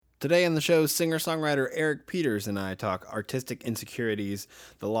Today on the show, singer-songwriter Eric Peters and I talk artistic insecurities,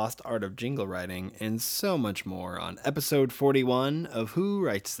 the lost art of jingle writing, and so much more on episode 41 of Who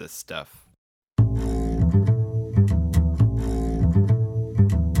Writes This Stuff?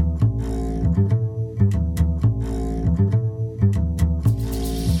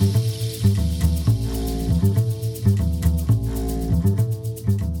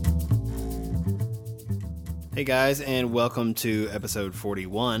 Hey guys, and welcome to episode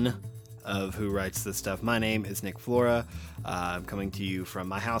 41 of Who Writes This Stuff. My name is Nick Flora. I'm coming to you from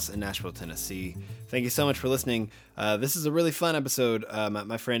my house in Nashville, Tennessee. Thank you so much for listening. This is a really fun episode.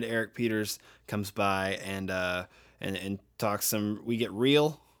 My friend Eric Peters comes by and talks some. We get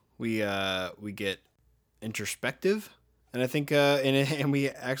real. We get introspective, and I think and we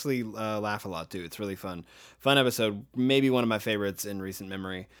actually laugh a lot too. It's really fun episode. Maybe one of my favorites in recent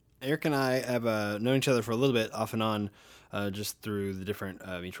memory. Eric and I have known each other for a little bit, off and on, just through the different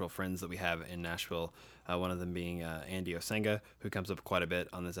mutual friends that we have in Nashville. One of them being Andy Osenga, who comes up quite a bit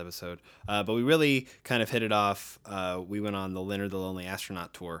on this episode. But we really kind of hit it off. We went on the Leonard the Lonely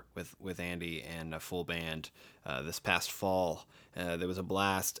Astronaut tour with Andy and a full band this past fall. There was a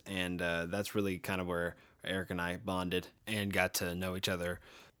blast, and that's really kind of where Eric and I bonded and got to know each other.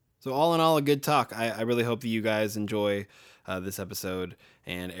 So all in all, a good talk. I really hope that you guys enjoy this episode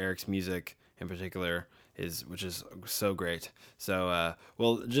and Eric's music in particular, which is so great. So,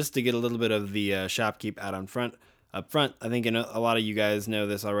 well, just to get a little bit of the shopkeep out up front, I think a lot of you guys know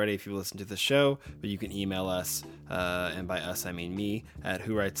this already if you listen to the show, but you can email us, and by us I mean me, at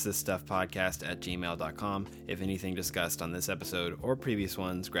whowritesthisstuffpodcast@gmail.com. If anything discussed on this episode or previous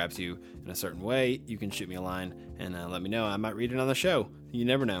ones grabs you in a certain way, you can shoot me a line and let me know. I might read it on the show. You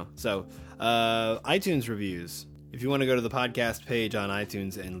never know. So, iTunes reviews. If you want to go to the podcast page on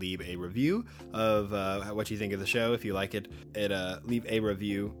iTunes and leave a review of what you think of the show, if you like it, leave a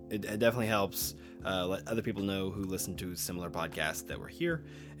review. It definitely helps let other people know who listen to similar podcasts that we're here,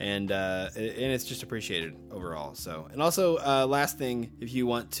 and it's just appreciated overall. So, and also, last thing, if you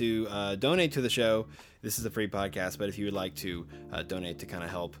want to donate to the show, this is a free podcast, but if you would like to donate to kind of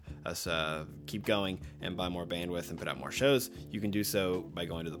help us keep going and buy more bandwidth and put out more shows, you can do so by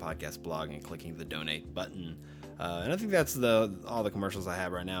going to the podcast blog and clicking the donate button. And I think that's all the commercials I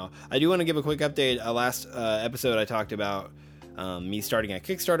have right now. I do want to give a quick update. Last episode I talked about me starting a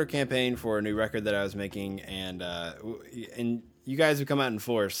Kickstarter campaign for a new record that I was making, and you guys have come out in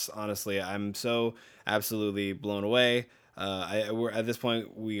force. Honestly, I'm so absolutely blown away. We're at this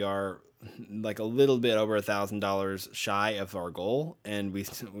point, we are like a little bit over $1,000 shy of our goal, and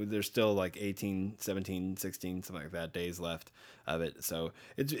there's still like 18, 17, 16, something like that days left of it. So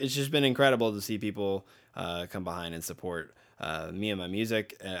it's just been incredible to see people come behind and support me and my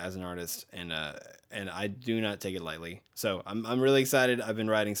music as an artist, and I do not take it lightly. So I'm really excited. I've been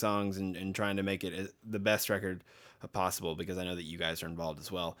writing songs and trying to make it the best record possible, because I know that you guys are involved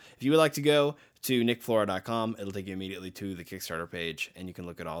as well. If you would like to go to nickflora.com, it'll take you immediately to the Kickstarter page, and you can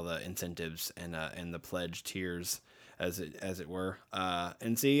look at all the incentives and the pledge tiers, as it were,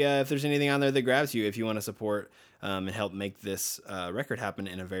 and see if there's anything on there that grabs you if you want to support and help make this record happen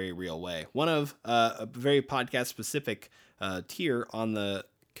in a very real way. One of a very podcast specific tier on the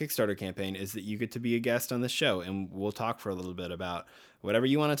Kickstarter campaign is that you get to be a guest on this show, and we'll talk for a little bit about whatever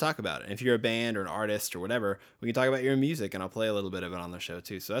you want to talk about. And if you're a band or an artist or whatever, we can talk about your music, and I'll play a little bit of it on the show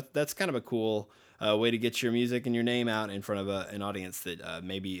too. So that's kind of a cool way to get your music and your name out in front of an audience that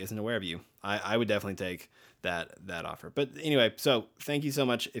maybe isn't aware of you. I would definitely take that offer. But anyway, so thank you so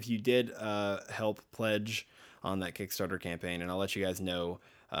much if you did help pledge on that Kickstarter campaign, and I'll let you guys know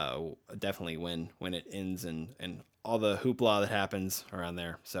definitely when it ends and all the hoopla that happens around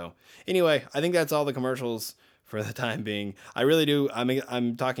there. So anyway, I think that's all the commercials for the time being. I really do.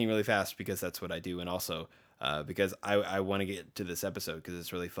 I'm talking really fast because that's what I do, and also because I want to get to this episode because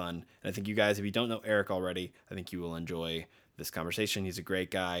it's really fun. And I think you guys, if you don't know Eric already, I think you will enjoy this conversation. He's a great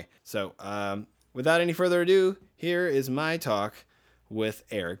guy. So without any further ado, here is my talk with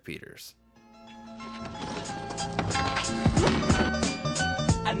Eric Peters.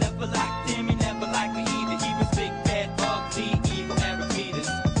 I never liked him, he never liked me either. He was big, bad, ugly, evil, Eric Peters.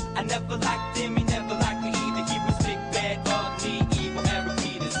 I never liked him, he never liked me either. He was big, bad, ugly, evil, Eric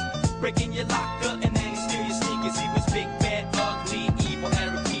Peters. Breaking your locker and then steal your sneakers. He was big, bad, ugly, evil,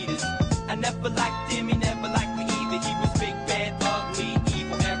 Eric Peters. I never liked him, he never liked me either. He was big, bad, ugly,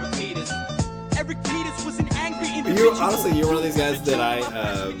 evil, Eric Peters. Eric Peters was an angry individual. You're one of these guys that I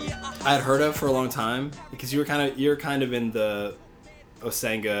had heard of for a long time, because you're kind of in the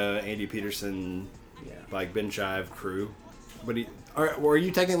Osenga, Andy Peterson, like Ben Shive crew. But are you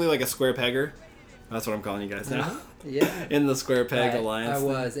technically like a square pegger? That's what I'm calling you guys now. Yeah. In the Square Peg Right.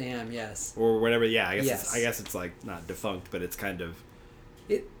 Alliance. Yes. Or whatever. Yeah, I guess Yes. I guess it's like not defunct, but it's kind of.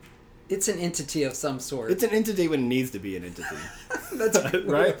 It's an entity of some sort. It's an entity when it needs to be an entity. That's a good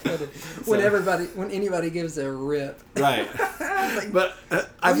way Right? to put it. When anybody gives a rip. Right. Like, But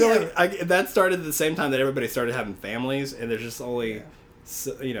I feel yeah. like that started at the same time that everybody started having families, and there's just only,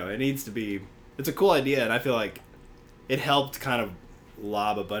 Yeah. it needs to be. It's a cool idea, and I feel like it helped kind of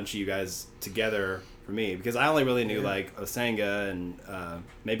lob a bunch of you guys together for me, because I only really knew like Osanga and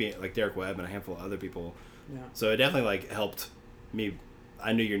maybe like Derek Webb and a handful of other people. Yeah. So it definitely like helped me.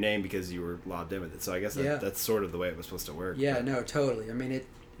 I knew your name because you were lobbed in with it. So I guess that's sort of the way it was supposed to work. Yeah, but. no, totally. I mean,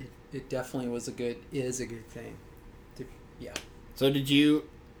 it definitely is a good thing. Yeah. So did you?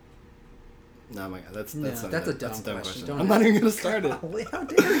 No, my God, that's a dumb question. Don't I'm not even gonna start it. How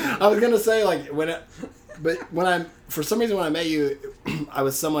dare you? I was gonna say like when I for some reason when I met you, I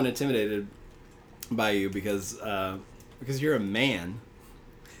was somewhat intimidated by you because you're a man,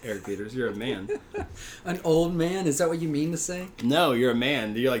 Eric Peters. You're a man. An old man? Is that what you mean to say? No, you're a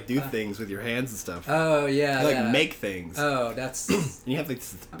man. You like do things with your hands and stuff. Oh yeah. You like yeah. make things. Oh, that's. And you have like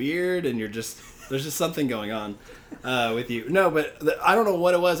this beard, and there's just something going on with you. No, but I don't know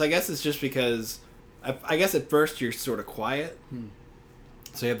what it was. I guess it's just because I guess at first you're sort of quiet.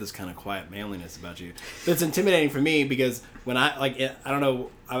 So you have this kind of quiet manliness about you. That's intimidating for me because when I don't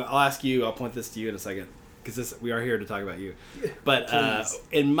know. I'll ask you. I'll point this to you in a second because we are here to talk about you. But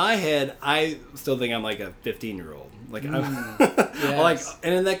in my head, I still think I'm like a 15-year-old. Like I'm like,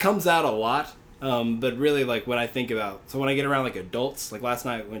 and that comes out a lot. But really, like when I think about, so when I get around like adults, like last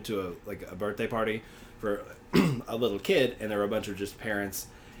night I went to a birthday party for a little kid, and there were a bunch of just parents,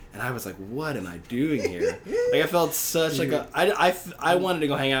 and I was like, what am I doing here? Like I felt such like I wanted to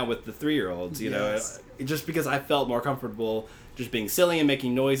go hang out with the 3-year-olds, you know, just because I felt more comfortable just being silly and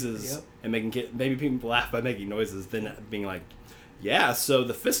making noises and making maybe people laugh by making noises than being like, yeah, so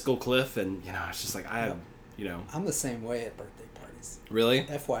the fiscal cliff, and it's just like I'm the same way at birthday parties. Really?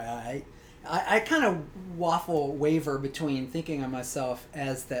 FYI. I kind of waver between thinking of myself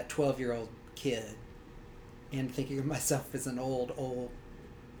as that 12-year-old kid and thinking of myself as an old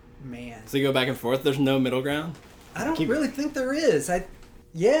man. So you go back and forth? There's no middle ground? I don't really think there is. Like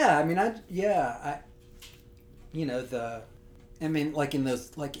in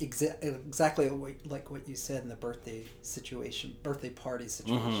those, like exactly like what you said in the birthday party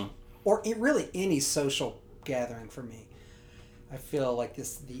situation, or really any social gathering for me. I feel like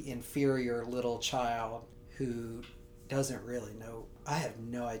the inferior little child who doesn't really know. I have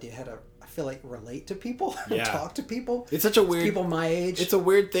no idea how to. I feel like relate to people, or talk to people. It's such a weird people my age. It's a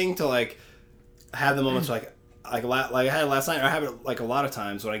weird thing to like have the moments like I had it last night. Or I have it like a lot of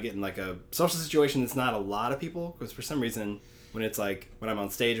times when I get in like a social situation that's not a lot of people, because for some reason when it's like when I'm on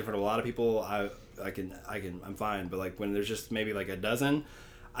stage in front of a lot of people, I'm fine. But like when there's just maybe like a dozen.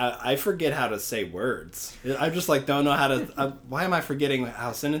 I forget how to say words. I just like don't know how to. Why am I forgetting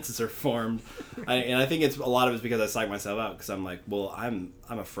how sentences are formed? And I think a lot of it's because I psych myself out because I'm like, well, I'm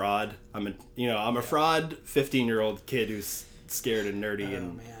a fraud. I'm a fraud 15-year-old kid who's scared and nerdy,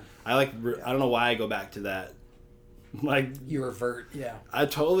 and man. I don't know why I go back to that. Like you revert, yeah. I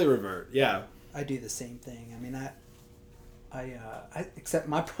totally revert, yeah. I do the same thing. I mean, I except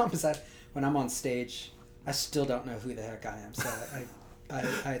my problem is that when I'm on stage, I still don't know who the heck I am. So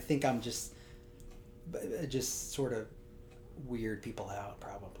I think I'm just sort of weird people out,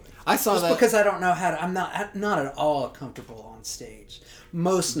 probably. I saw just that because I don't know how to. I'm not at all comfortable on stage.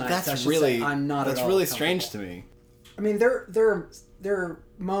 Most nights, I'm not. That's at all really strange to me. I mean, there are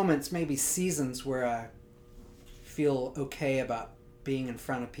moments, maybe seasons, where I feel okay about being in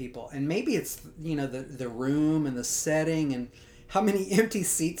front of people, and maybe it's the room and the setting and how many empty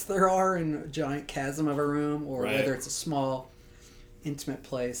seats there are in a giant chasm of a room, or whether it's a small intimate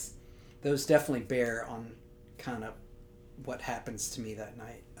place. Those definitely bear on kind of what happens to me that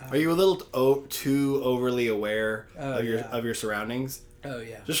night. Are you a little too overly aware of your surroundings? Oh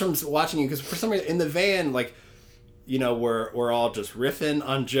yeah. Just from watching you, because for some reason in the van, like, we're all just riffing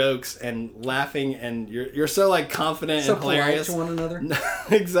on jokes and laughing, and you're so like confident so and hilarious to one another.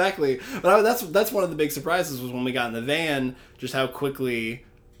 Exactly. But that's one of the big surprises was when we got in the van, just how quickly.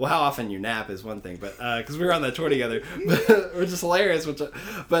 Well, how often you nap is one thing, but because we were on that tour together, but we're just hilarious.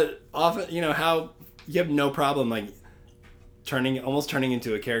 But often, how you have no problem like almost turning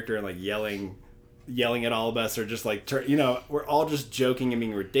into a character and like yelling at all of us, or just like we're all just joking and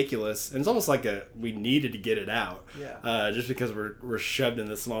being ridiculous, and it's almost like we needed to get it out, just because we're shoved in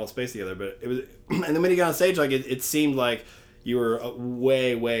this small space together. But it was, and then when you got on stage, like it seemed like you were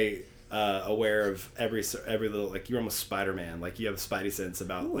way aware of every little, like you're almost Spider-Man, like you have a spidey sense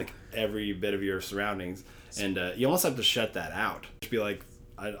about like every bit of your surroundings, and you almost have to shut that out. Just be like,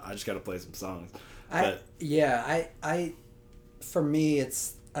 I just got to play some songs. But For me,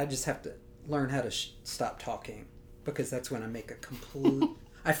 I just have to learn how to stop talking, because that's when I make a complete.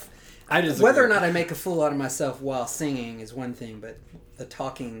 Whether or not I make a fool out of myself while singing is one thing, but the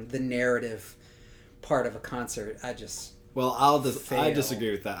talking, the narrative part of a concert, I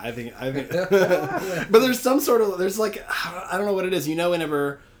disagree with that. I think, but there's some sort of, there's like, I don't know what it is. Because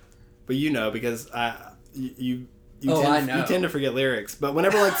you tend to forget lyrics. But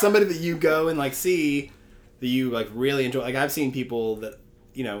whenever like somebody that you go and like see that you like really enjoy, like I've seen people that,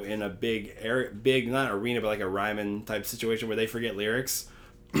 in a big not arena, but like a Ryman type situation where they forget lyrics.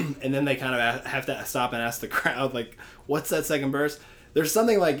 And then they kind of have to stop and ask the crowd, like, what's that second verse? There's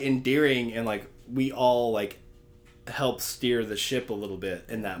something, like, endearing, and, like, we all, like, help steer the ship a little bit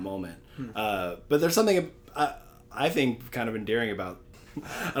in that moment. But there's something, I think, kind of endearing about,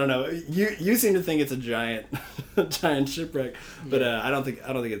 I don't know, you seem to think it's a giant shipwreck, but I don't think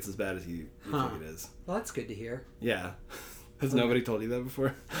it's as bad as you think it is. Well, that's good to hear. Yeah. Has nobody told you that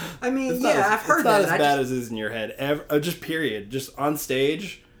before? I mean, I've heard that. It's not as bad as it is in your head. Just period. Just on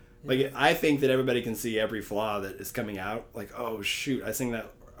stage. Like, I think that everybody can see every flaw that is coming out. Like, oh, shoot, I sing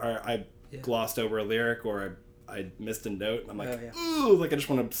that, or I glossed over a lyric, or I missed a note. I'm like, ooh, like, I just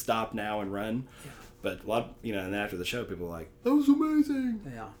want to stop now and run. Yeah. But a lot, and after the show, people are like, that was amazing.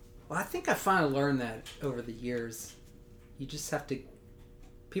 Yeah. Well, I think I finally learned that over the years. You just have to,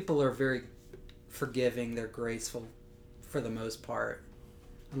 people are very forgiving, they're graceful. For the most part,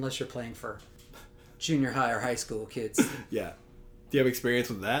 unless you're playing for junior high or high school kids. Yeah. Do you have experience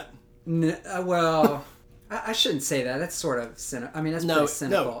with that? Well, I shouldn't say that. That's sort of cynical. I mean, that's pretty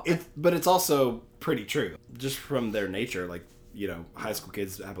cynical. No, but it's also pretty true. Just from their nature, like, high school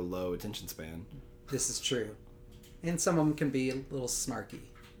kids have a low attention span. This is true. And some of them can be a little snarky.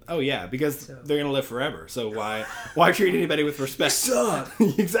 Oh yeah, because they're gonna live forever. So why treat anybody with respect? You suck.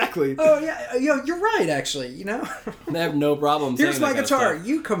 Exactly. Oh yeah, you're right. Actually, They have no problem. Here's my guitar.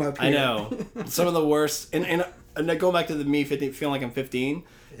 You come up here. I know some of the worst. And going back to me feeling like I'm 15.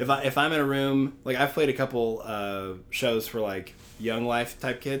 If I'm in a room, like I've played a couple shows for like Young Life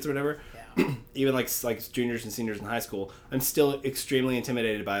type kids or whatever. Yeah. Even like juniors and seniors in high school, I'm still extremely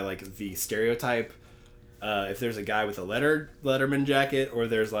intimidated by like the stereotype. If there's a guy with a Letterman jacket, or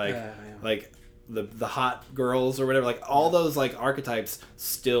there's like the hot girls or whatever, like all those like archetypes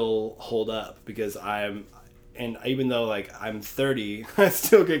still hold up, because even though like I'm 30, I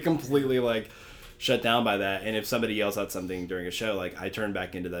still get completely like shut down by that. And if somebody yells out something during a show, like I turn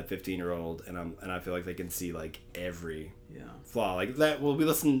back into that 15-year-old, and I feel like they can see like every flaw like that. Well, we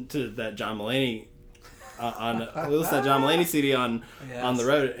listened to that John Mulaney. We listened to that John Mulaney CD on the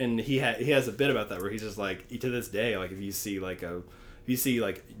road, and he has a bit about that where he's just like, to this day, like if you see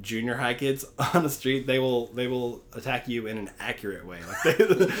junior high kids on the street, they will attack you in an accurate way. Like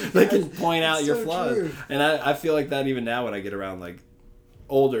they can point out your flaws. True. And I feel like that even now when I get around like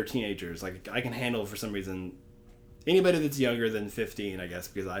older teenagers, like I can handle for some reason anybody that's younger than 15, I guess,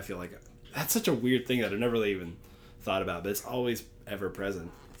 because I feel like that's such a weird thing that I've never really even thought about, but it's always ever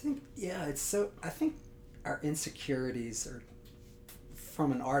present. I think our insecurities are,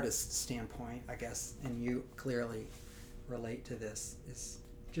 from an artist's standpoint, I guess, and you clearly relate to this, is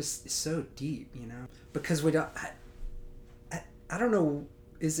just so deep, because we don't, I don't know,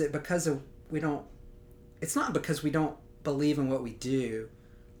 is it because it's not because we don't believe in what we do,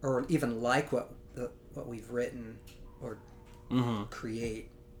 or even like what we've written or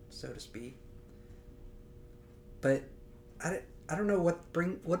create, so to speak, but I don't know what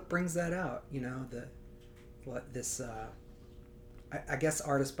brings that out, I guess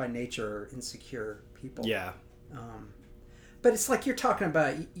artists by nature are insecure people. Yeah. But it's like you're talking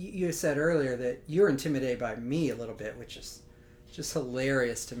about, you said earlier that you're intimidated by me a little bit, which is just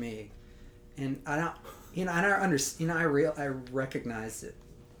hilarious to me. And I don't, I don't understand, I recognize it.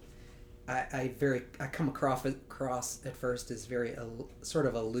 I come across at first as very sort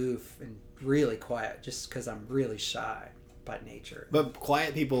of aloof and really quiet, just because I'm really shy by nature. But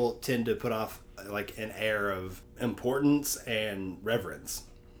quiet people tend to put off like an air of importance and reverence.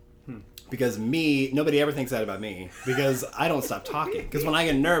 Because nobody ever thinks that about me, because I don't stop talking. Because when I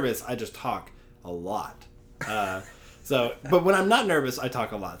get nervous, I just talk a lot. But when I'm not nervous, I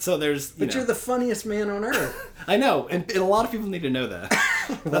talk a lot. So you're the funniest man on earth. I know, and a lot of people need to know that.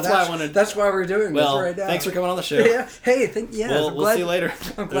 That's why we're doing this right now. Thanks for coming on the show. Yeah. Hey, we'll see you later.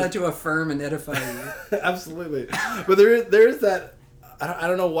 I'm glad to affirm and edify you. Absolutely. But there is that. I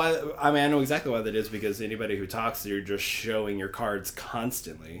don't know why. I mean, I know exactly why that is, because anybody who talks, you're just showing your cards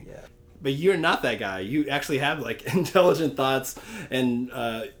constantly. Yeah. but you're not that guy. You actually have like intelligent thoughts, and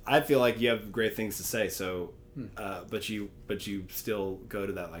I feel like you have great things to say. So, but you still go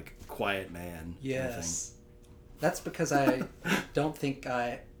to that like quiet man. Yes, kind of thing. That's because I don't think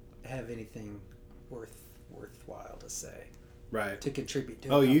I have anything worthwhile to say. Right. To contribute to.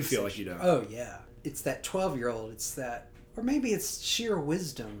 Oh, you feel like you don't. Oh yeah, it's that 12-year-old. It's that, or maybe it's sheer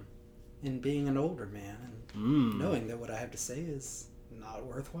wisdom in being an older man and knowing that what I have to say is not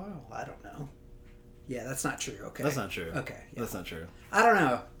worthwhile. I don't know. Yeah, that's not true. Okay. That's not true. Okay. Yeah. That's not true. I don't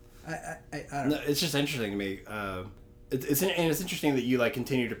know. I don't know. It's just interesting to me. It's interesting that you like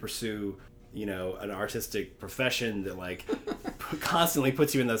continue to pursue, you know, an artistic profession that like constantly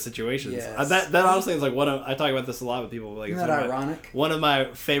puts you in those situations. Yes. That honestly is like I talk about this a lot with people. Like, Isn't that ironic? One of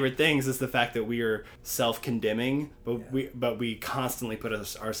my favorite things is the fact that we are self-condemning, but we constantly put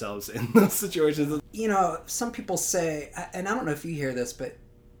ourselves in those situations. You know, some people say, and I don't know if you hear this, but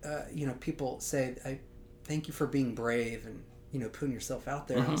you know, people say, "I thank you for being brave and, you know, putting yourself out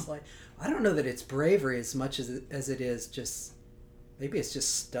there." And I was like, I don't know that it's bravery as much as it is just, maybe it's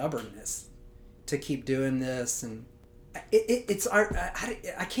just stubbornness to keep doing this. And it's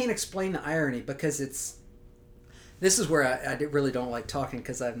I can't explain the irony, because this is where I really don't like talking,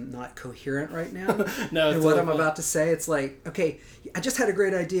 because I'm not coherent right now. No, and what I'm about to say, it's like, okay, I just had a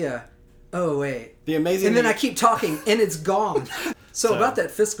great idea. Oh wait, the amazing, and then I keep talking and it's gone. So about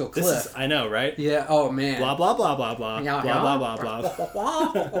that fiscal cliff. I know, right? Yeah. Oh man. Blah blah blah blah blah Yeah, blah yeah. blah blah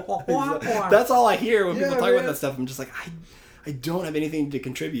blah. That's all I hear when people Yeah, talk about man. that stuff. I'm just like, I don't have anything to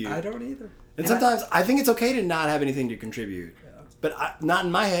contribute. I don't either. And sometimes I think it's okay to not have anything to contribute, but not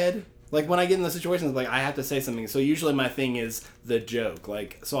in my head. Like when I get in those situations, like I have to say something. So usually my thing is the joke.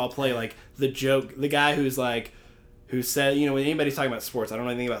 Like, so I'll play like the joke, the guy who said, you know, when anybody's talking about sports, I don't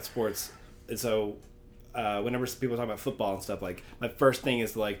know anything about sports, and so whenever people talk about football and stuff, like my first thing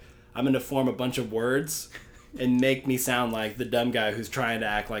is like I'm going to form a bunch of words and make me sound like the dumb guy who's trying to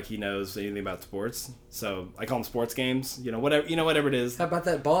act like he knows anything about sports. So I call them sports games. You know, whatever it is. How about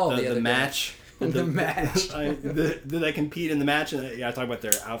that ball? The match. The match. Do they compete in the match? And I talk about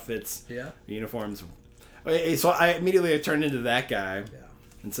their outfits, uniforms. So I immediately turned into that guy. Yeah.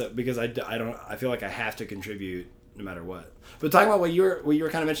 And so because I feel like I have to contribute no matter what. But talking about what you were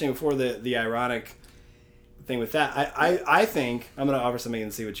kind of mentioning before, the ironic thing with that, I think I'm going to offer something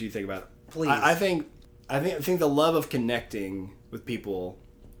and see what you think about it. Please. I think the love of connecting with people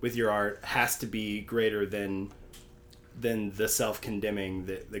with your art has to be greater than the self-condemning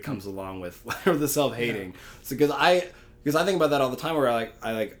that comes along with, or the self-hating. So because I think about that all the time, where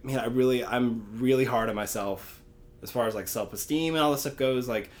I'm really hard on myself as far as like self-esteem and all this stuff goes.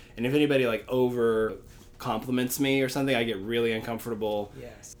 Like, and if anybody like over compliments me or something, I get really uncomfortable.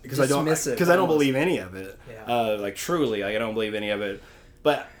 Yes. Because I don't believe any of it. Yeah. Like truly, like I don't believe any of it.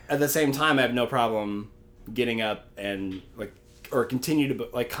 But at the same time, I have no problem getting up and like, or continue to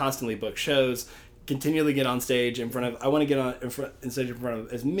like constantly book shows, continually get on stage in front of. I want to get on stage in front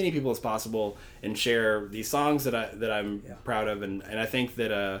of as many people as possible and share these songs that I'm proud of, and I think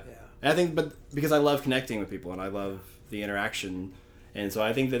that and I think, but because I love connecting with people and I love the interaction. And so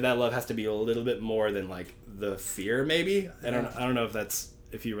I think that love has to be a little bit more than like the fear, maybe. I don't know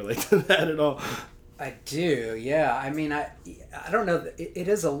if you relate to that at all. I do, yeah. I mean, I don't know. It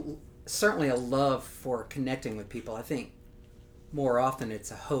is certainly a love for connecting with people. I think more often it's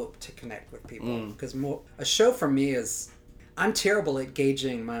a hope to connect with people, because a show for me is, I'm terrible at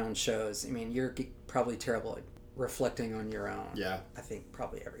gauging my own shows. I mean, you're probably terrible at reflecting on your own. Yeah. I think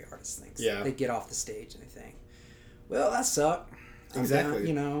probably every artist thinks. Yeah. They get off the stage and they think, well, that sucked. Exactly.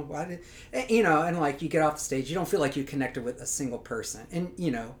 You know, and like you get off the stage, you don't feel like you connected with a single person. And,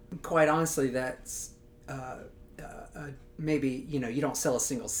 you know, quite honestly, that's maybe, you know, you don't sell a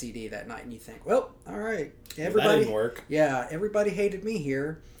single CD that night and you think, well, all right, everybody. That didn't work. Yeah, everybody hated me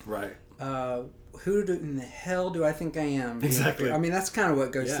here. Right. Who in the hell do I think I am? Exactly. I mean, that's kind of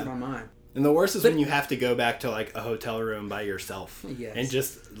what goes through my mind. And the worst is when you have to go back to like a hotel room by yourself and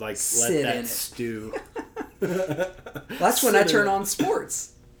just like Sit let in that it. stew. That's when I turn on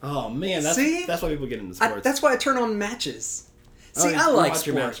sports. Oh man, that's why people get into sports. That's why I turn on matches. See, you I like watch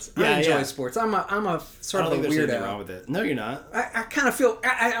your sports. match. I enjoy Yeah. sports. I'm a sort I of don't a think there's anything weirdo. wrong with it. No, you're not. I kind of feel.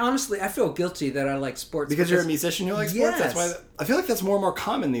 I honestly, I feel guilty that I like sports Because you're a musician who likes sports. Yes. That's why. I feel like that's more and more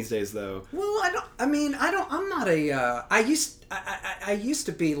common these days, though. Well, I'm not a. I used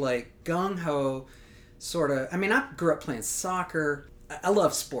to be like gung ho, sort of. I mean, I grew up playing soccer. I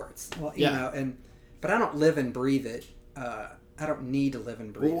love sports. Well, you know, but I don't live and breathe it. I don't need to live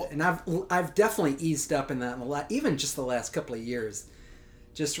and breathe it. And I've definitely eased up in that even just the last couple of years.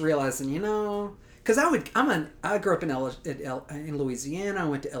 Just realizing, you know, Because I grew up in Louisiana. I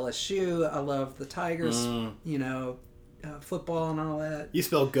went to LSU. I love the Tigers. You know, football and all that. You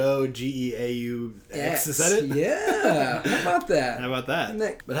spell go Geaux. Is that it? Yeah. How about that? How about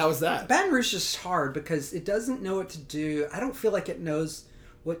that? But how was that? Baton Rouge is hard because it doesn't know what to do. I don't feel like it knows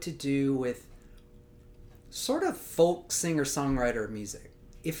what to do with sort of folk singer-songwriter music.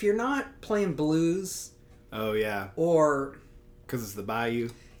 If you're not playing blues... Oh, yeah. Or... Because it's the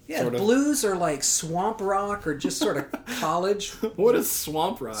bayou. Yeah, sort of. Blues or like swamp rock or just sort of college. What is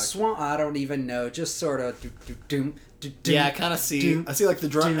swamp rock? I don't even know. Just sort of doom. Yeah, I kind of see. I see like the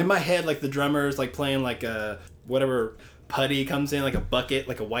drum in my head, like the drummers like playing like a whatever putty comes in, like a bucket,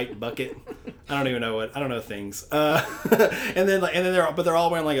 like a white bucket. I don't even know what. I don't know things. And then they're all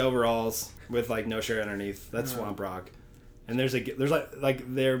wearing like overalls with like no shirt underneath. That's swamp rock. And there's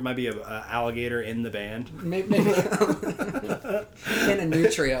there might be a alligator in the band. Maybe. And a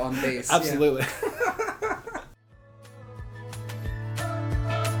nutria on bass. Absolutely. Yeah.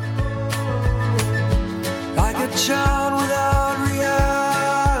 Like a child without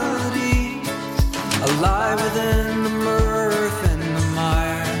reality, alive within the mirth and the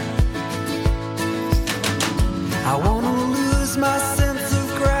mire. I want to lose my sense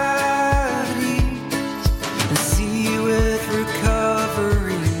of gravity and see with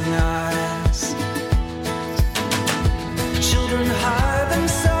recovering eyes. Children hide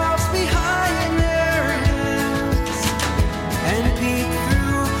themselves behind their hands and peek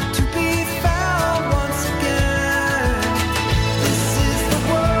through to be found once again. This is the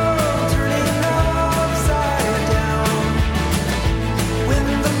world turning upside down. When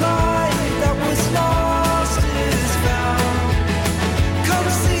the light that was lost is found, come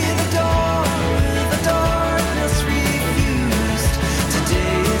see the dawn where the darkness refused.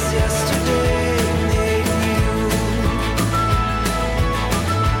 Today is yesterday made new.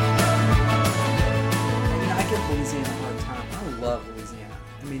 I give Louisiana a hard time. I love Louisiana.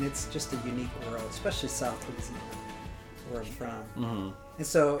 I mean, it's just a unique world, especially South Louisiana, where I'm from. Mm-hmm. And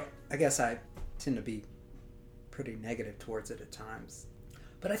so I guess I tend to be pretty negative towards it at times.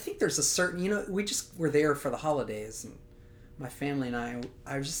 But I think there's a certain, we just were there for the holidays, and my family and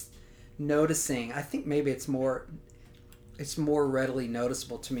I was just noticing, I think maybe it's more readily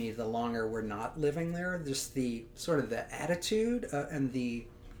noticeable to me the longer we're not living there. Just the sort of the attitude and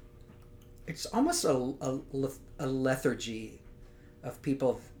it's almost a lethargy of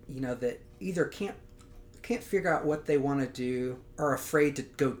people, that either can't figure out what they want to do or are afraid to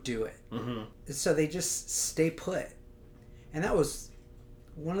go do it. Mm-hmm. So they just stay put. And that was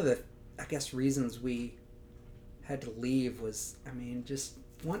one of the, I guess, reasons we had to leave was, just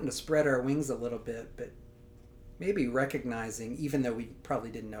wanting to spread our wings a little bit, but maybe recognizing, even though we probably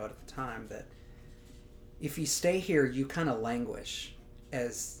didn't know it at the time, that if you stay here, you kind of languish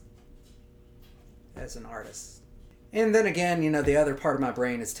as an artist. And then again, the other part of my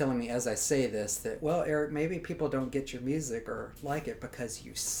brain is telling me as I say this that, well, Eric, maybe people don't get your music or like it because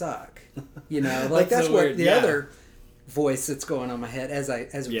you suck. That's so what weird. the Yeah. other voice that's going on in my head as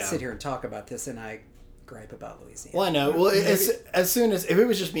we Yeah. sit here and talk about this, and I gripe about Louisiana. Well, I know. Well, as soon as if it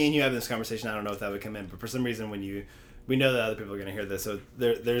was just me and you having this conversation, I don't know if that would come in. But for some reason, we know that other people are going to hear this, so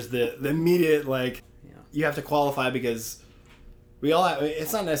there's the immediate you have to qualify because we all have,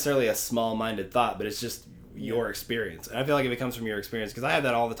 it's not necessarily a small-minded thought, but it's just your experience. And I feel like if it comes from your experience, because I have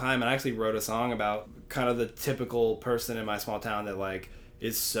that all the time, and I actually wrote a song about kind of the typical person in my small town that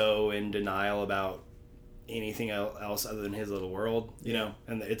is so in denial about anything else other than his little world,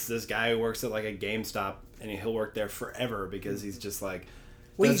 and it's this guy who works at a GameStop, and he'll work there forever because he's just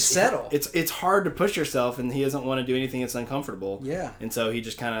you settle. It's hard to push yourself, and he doesn't want to do anything that's uncomfortable. Yeah. And so he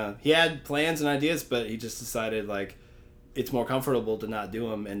just he had plans and ideas, but he just decided it's more comfortable to not do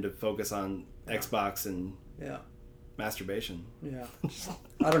them and to focus on Xbox and masturbation. Yeah.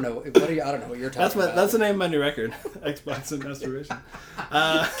 I don't know. I don't know what you're talking about. That's the name of my new record, Xbox and masturbation.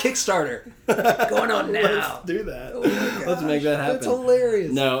 Kickstarter going on now. Let's do that. Oh my gosh, let's make that happen. That's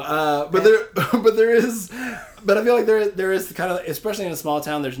hilarious. No, but there is. But I feel like there is kind of, especially in a small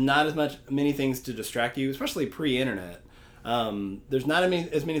town, there's not many things to distract you, especially pre-internet. There's not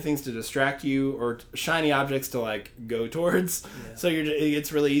as many things to distract you or shiny objects to go towards. Yeah. So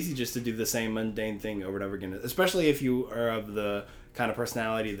it's really easy just to do the same mundane thing over and over again, especially if you are of the kind of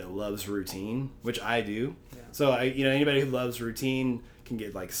personality that loves routine, which I do. Yeah. So anybody who loves routine can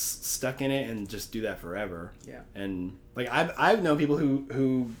get stuck in it and just do that forever. Yeah. And I've known people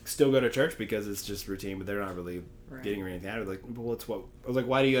who still go to church because it's just routine, but they're not really getting anything out of it. I was like,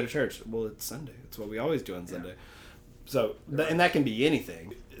 why do you go to church? Well, it's Sunday. It's what we always do on Sunday. So, and that can be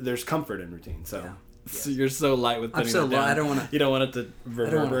anything. There's comfort in routine. So, so you're so light with putting it down. I don't want to. You don't want it to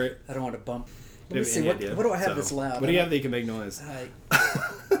reverberate. I don't want to bump Let me see. What do I have that's loud? What do you have that you can make noise?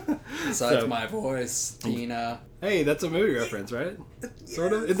 Besides my voice, Tina. Hey, that's a movie reference, right?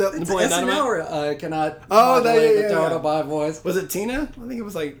 Sort of. Is that It's Napoleon SNL. Dynamite? I cannot Oh, modulate yeah, the tone of my voice. Was it Tina? I think it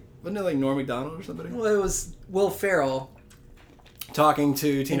was like, wasn't it like Norm Macdonald or somebody? Well, it was Will Ferrell Talking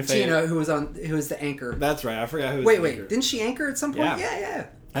to Tina and Fey. Tina, who was the anchor. That's right. I forgot who was Wait, the anchor. didn't she anchor at some point? Yeah. Yeah.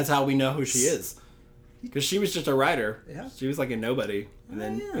 That's how we know who she is. Because she was just a writer. Yeah. She was like a nobody. And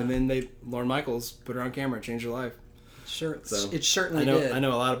then yeah. and then Lorne Michaels put her on camera and changed her life. Sure, So, it certainly I know, did. I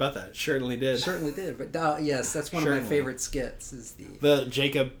know a lot about that. It certainly did. Certainly did. But yes, that's one of Certainly. my favorite skits. Is The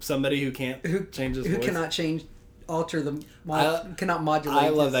Jacob, somebody who can't change his who voice. cannot alter the I- cannot modulate. I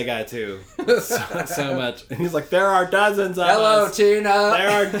love that guy too. so much. And he's like, there are dozens of Hello, us. Tina. There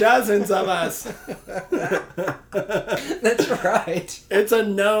are dozens of us. That's right. It's a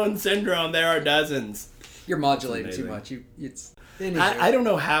known syndrome. There are dozens. You're modulating too amazing. much. I don't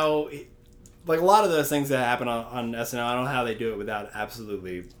know how, like a lot of those things that happen on SNL, I don't know how they do it without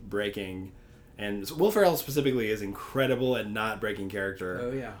absolutely breaking. And Will Ferrell specifically is incredible at not breaking character.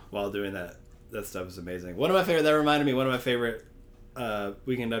 Oh, yeah. While doing that. That stuff is amazing. One of my favorite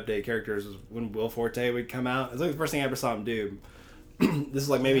Weekend Update characters was when Will Forte would come out. It was like the first thing I ever saw him do. This is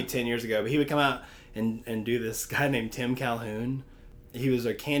like maybe 10 years ago, but he would come out and do this guy named Tim Calhoun. He was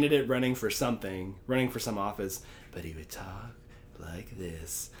a candidate running for some office, but he would talk like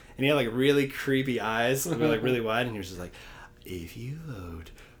this. And he had like really creepy eyes, that were like really wide, and he was just like, if you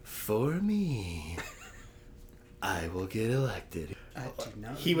vote for me, I will get elected. I do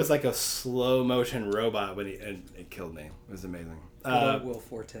not. He was like a slow motion robot and it killed me. It was amazing. Will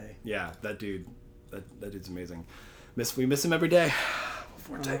Forte. Yeah, that dude, that dude's amazing. We miss him every day.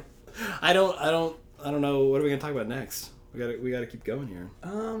 Forte. I don't know. What are we gonna talk about next? We gotta keep going here.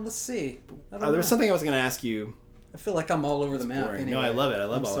 Let's see. There's something I was gonna ask you. I feel like I'm all over the map. boring. Anyway. No, I love it. I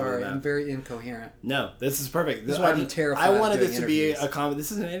love I'm all over sorry. the map. I'm very incoherent. No, this is perfect. This is why I'm terrified I of wanted doing this to be interviews.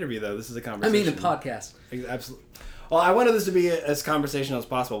 This is an interview, though. This is a I conversation. mean, the podcast. Absolutely. Well, I wanted this to be as conversational as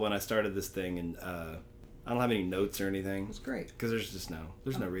possible when I started this thing, and I don't have any notes or anything. It's great. Because there's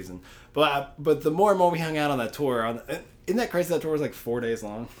no reason. But the more and more we hung out on that tour, isn't that crazy? That tour was like 4 days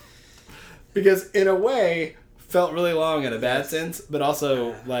long. Because in a way, felt really long in a bad sense, but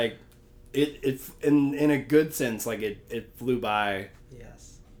also like it in a good sense, like it flew by.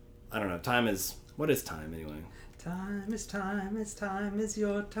 Yes. I don't know. What is time anyway? Time is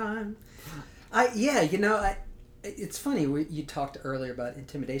your time. It's funny. You talked earlier about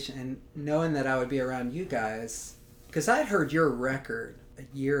intimidation, and knowing that I would be around you guys, because I'd heard your record a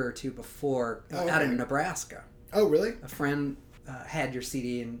year or two before out in Nebraska. Oh, really? A friend had your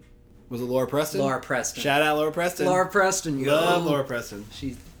CD, and Was it Laura Preston? Laura Preston. Shout out Laura Preston. Laura Preston. Love Laura Preston.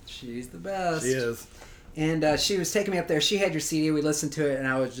 She's the best. She is. And she was taking me up there. She had your CD. We listened to it, and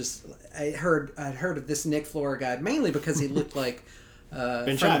I'd heard of this Nick Flora guy mainly because he looked like a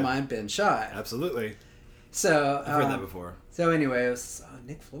friend Shai. of mine, Ben Shai. Absolutely. So I've heard that before. So anyway, it was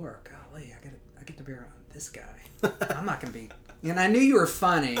Nick Flora. Golly, I get to be around this guy. I'm not gonna be. And I knew you were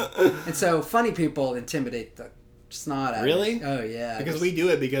funny, and so funny people intimidate the snot out of Really? you. Oh yeah. Because we do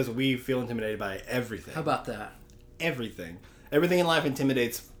it because we feel intimidated by everything. How about that? Everything. Everything in life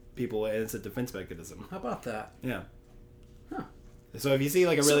intimidates people, and it's a defense mechanism. How about that? Yeah. Huh. So if you see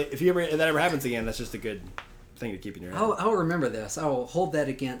if that ever happens again, that's just a good thing to keep in your head. I'll remember this. I will hold that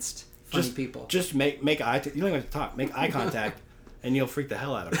against funny people. Just make eye. You don't even have to talk. Make eye contact, and you'll freak the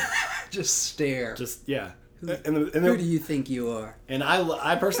hell out of them. Just stare. Just yeah. Who do you think you are? And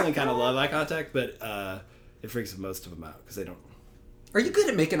I personally kind of love eye contact, but it freaks most of them out because they don't. Are you good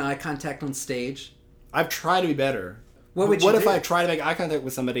at making eye contact on stage? I've tried to be better. What would you What if do? I try to make eye contact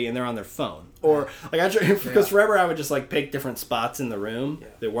with somebody and they're on their phone? Or because forever I would just like pick different spots in the room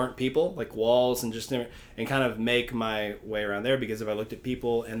that weren't people, like walls and and kind of make my way around there. Because if I looked at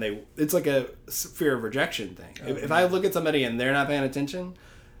people and it's like a fear of rejection thing. If I look at somebody and they're not paying attention,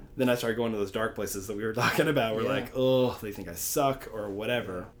 then I start going to those dark places that we were talking about. We're like, oh, they think I suck or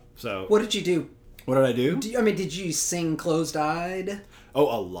whatever. So What did you do? what did I do? Did you sing closed-eyed?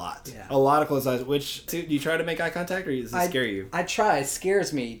 Oh, a lot. Yeah. A lot of closed eyes. Do you try to make eye contact or does it scare you? I try. It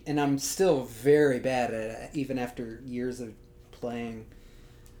scares me, and I'm still very bad at it, even after years of playing.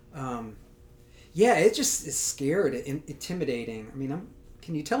 It just is scared, intimidating. I mean,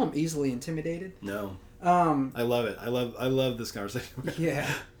 can you tell I'm easily intimidated? No. I love it. I love this conversation. Yeah.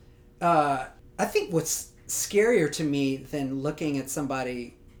 I think what's scarier to me than looking at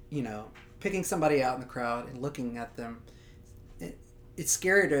somebody, picking somebody out in the crowd and looking at them, it's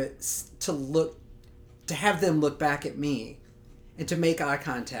scary to have them look back at me and to make eye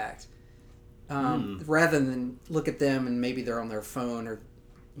contact rather than look at them and maybe they're on their phone or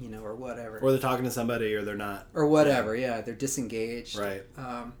you know, or whatever. Or they're talking to somebody, or they're not. Or whatever, yeah. They're disengaged. Right.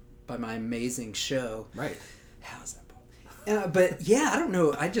 By my amazing show. Right. How's that? But yeah, I don't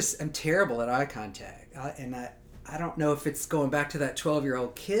know. I'm terrible at eye contact. I don't know if it's going back to that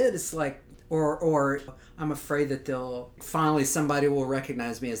 12-year-old kid. It's like, or I'm afraid that somebody will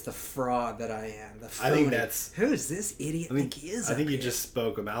recognize me as the fraud that I am. I think that's... Who's this idiot think he is? I think up you here? just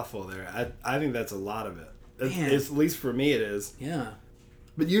spoke a mouthful there. I think that's a lot of it. Man. At least for me it is. Yeah.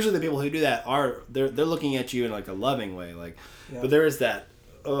 But usually the people who do that they're looking at you in like a loving way, like. Yeah. But there is that,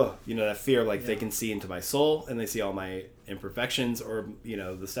 that fear, like they can see into my soul and they see all my imperfections, or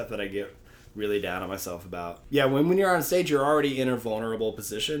the stuff that I get really down on myself about. Yeah, when you're on stage, you're already in a vulnerable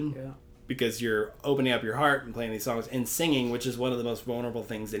position. Yeah. Because you're opening up your heart and playing these songs and singing, which is one of the most vulnerable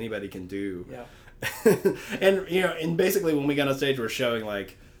things anybody can do. Yeah. and basically when we got on stage, we're showing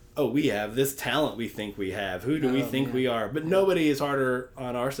like, oh, we have this talent we think we have. Who do we think we are? But nobody is harder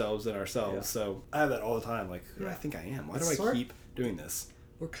on ourselves than ourselves. Yeah. So I have that all the time. Like, who do I think I am? Why do I keep doing this?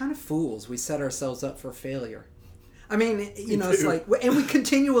 We're kind of fools. We set ourselves up for failure. I mean, it's like, and we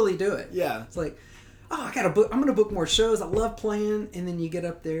continually do it. Yeah. It's like, oh, I'm going to book more shows. I love playing. And then you get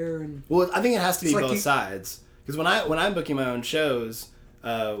up there and... Well, I think it has to be both sides. Because when I'm booking my own shows,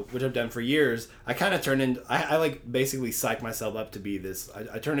 which I've done for years, I kind of turn into... I like basically psych myself up to be this...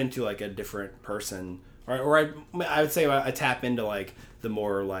 I turn into like a different person. Or I would say I tap into like the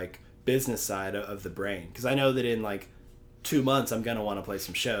more like business side of the brain. Because I know that in like 2 months I'm going to want to play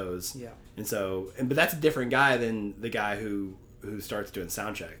some shows. Yeah. And so... But that's a different guy than the guy who starts doing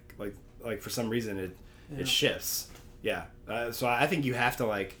sound check. Like for some reason it shifts. Yeah. So I think you have to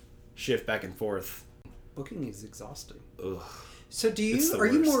like shift back and forth. Booking is exhausting. Ugh. So are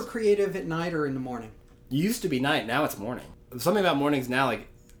you more creative at night or in the morning? It used to be night, now it's morning. Something about mornings now, like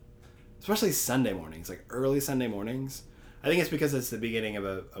especially Sunday mornings, like early Sunday mornings. I think it's because it's the beginning of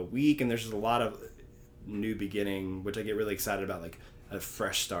a week and there's just a lot of new beginning, which I get really excited about, like a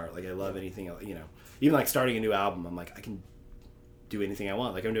fresh start. Like I love anything, even like starting a new album. I'm like, I can do anything I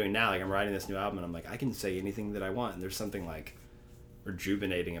want, like I'm doing now. Like I'm writing this new album and I'm like, I can say anything that I want, and there's something like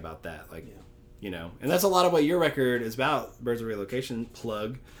rejuvenating about that, like and that's a lot of what your record is about, Birds of Relocation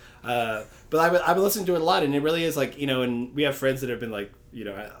plug. But I've been listening to it a lot, and it really is like, and we have friends that have been like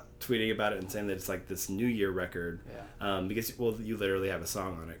tweeting about it and saying that it's like this New Year record. Because you literally have a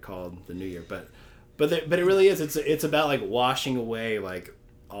song on it called The New Year, but it really is, it's about like washing away like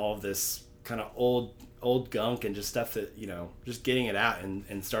all of this kind of old gunk and just stuff that just getting it out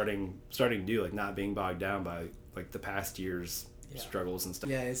and starting new, like not being bogged down by like the past year's struggles and stuff.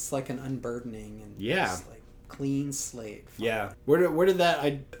 Yeah, it's like an unburdening and just like clean slate. Yeah. Where did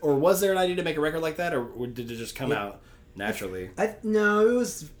that or was there an idea to make a record like that, or did it just come out naturally? No, it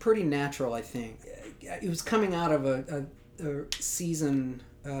was pretty natural, I think. It was coming out of a season.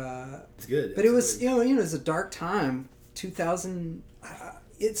 It's good. But it was it was a dark time. 2000.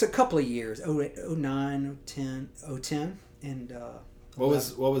 It's a couple of years. 09, 010, and what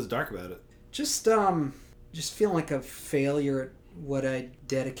was dark about it? Just feeling like a failure at what I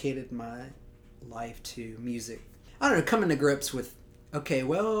dedicated my life to, music. I don't know, coming to grips with, okay,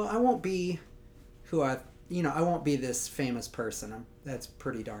 well, I won't be who I won't be this famous person. That's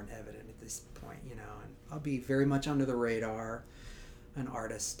pretty darn evident at this point, and I'll be very much under the radar, an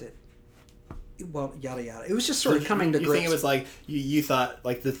artist at, well, yada yada. It was just sort of coming to grips. You think it was like you thought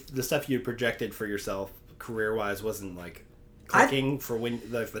like the stuff you projected for yourself career wise wasn't like clicking for when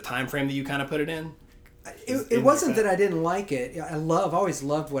the time frame that you kind of put it in? It wasn't that I didn't like it. Always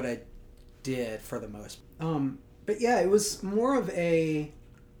loved what I did for the most. But yeah, it was more of a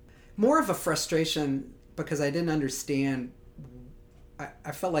frustration because I didn't understand.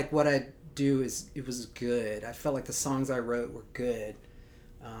 I felt like what I do it was good. I felt like the songs I wrote were good,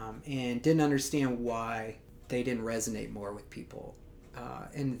 and didn't understand why they didn't resonate more with people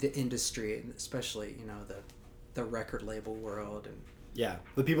in the industry, and especially the record label world and. Yeah,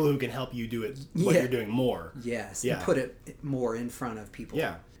 the people who can help you do it, what you're doing more. Yes, and put it more in front of people.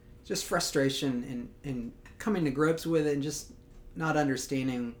 Yeah. Just frustration and coming to grips with it and just not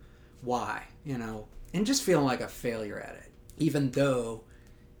understanding why, and just feeling like a failure at it. Even though,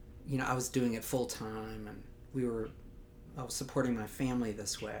 I was doing it full time and I was supporting my family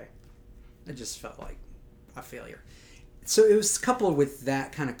this way. I just felt like a failure. So it was coupled with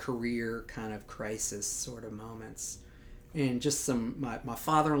that kind of career kind of crisis sort of moments. And just my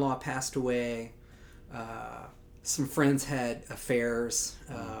father-in-law passed away. Some friends had affairs,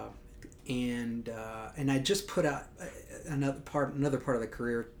 and I just put out another part of the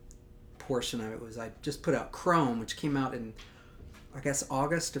career portion of it was I just put out Chrome, which came out in I guess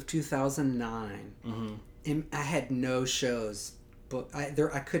August of 2009. Mm-hmm. And I had no shows book.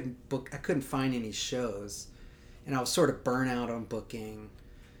 I couldn't find any shows, and I was sort of burnt out on booking.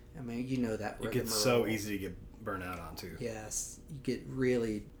 I mean, you know that. It gets so easy to get burnt out on too. Yes, you get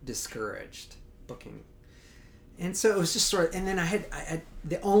really discouraged booking, and so it was just sort of. And then I had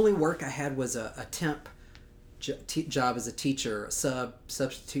the only work I had was a temp job as a teacher, a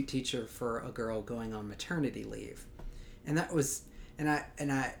substitute teacher for a girl going on maternity leave, and that was. And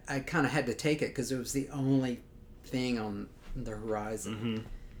I kind of had to take it because it was the only thing on the horizon.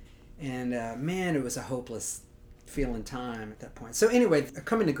 Mm-hmm. And man, it was a hopeless feeling time at that point. So anyway,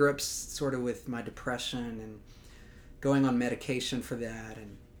 coming to grips sort of with my depression and going on medication for that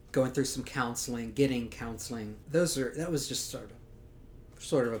and going through some counseling, getting counseling. That was just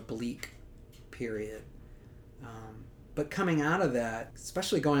sort of a bleak period. But coming out of that,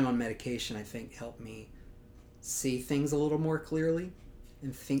 especially going on medication, I think helped me see things a little more clearly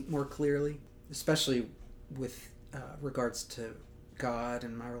and think more clearly, especially with regards to God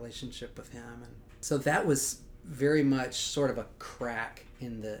and my relationship with Him. And so that was very much sort of a crack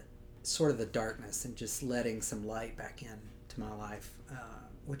in the sort of the darkness and just letting some light back into my life,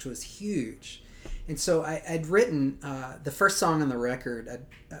 which was huge. And so I'd written the first song on the record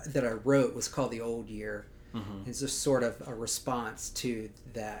that I wrote was called The Old Year. Mm-hmm. It's just sort of a response to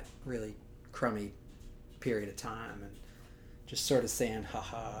that really crummy period of time and just sort of saying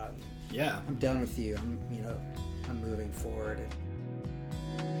haha, yeah, I'm done with you, I'm moving forward.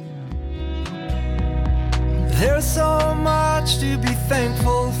 There's so much to be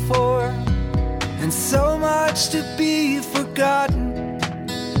thankful for and so much to be forgotten.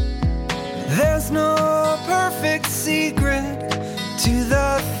 There's no perfect secret to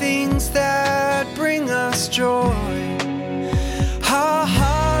the things that bring us joy. Ha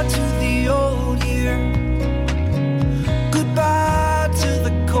ha to the old year. Goodbye to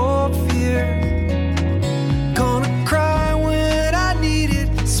the cold fear. Gonna cry when I need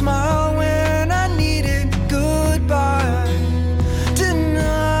it, smile when I need it. Goodbye, denial.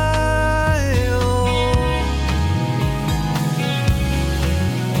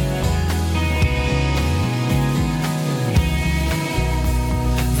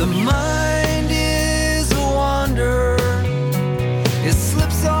 The mind is a wanderer. It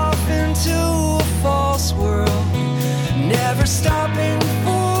slips off into a false world, never stopping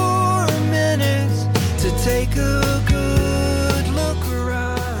for a minute to take a good look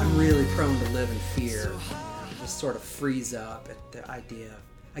around. I'm really prone to live in fear. Just sort of freeze up at the idea.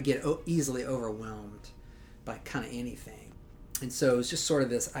 I get easily overwhelmed by kind of anything. And so it's just sort of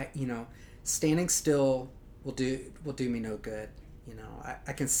this, standing still will do me no good.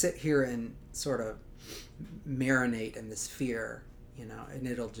 I can sit here and sort of marinate in this fear, and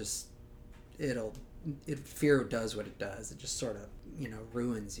fear does what it does. It just sort of,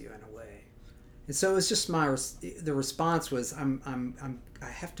 ruins you in a way. And so it's just the response was I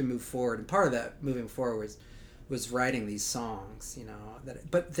have to move forward. And part of that moving forward was writing these songs,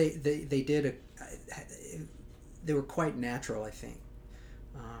 but they were quite natural, I think.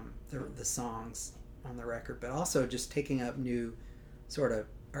 The songs on the record, but also just taking up new sort of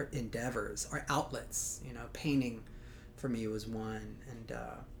art endeavors or outlets. Painting for me was one, and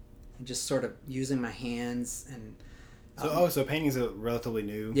just sort of using my hands and. So painting's a relatively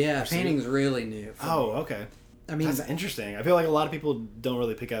new. Yeah, pursuit? Painting's really new. Okay. I mean, that's interesting. I feel like a lot of people don't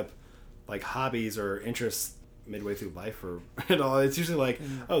really pick up like hobbies or interests midway through life or at all. It's usually like,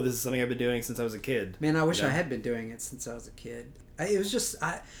 oh, this is something I've been doing since I was a kid. Man, I wish I had been doing it since I was a kid. It was just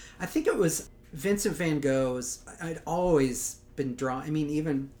I think it was Vincent van Gogh's. I'd always been drawn. I mean,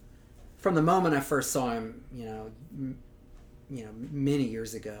 even from the moment I first saw him, many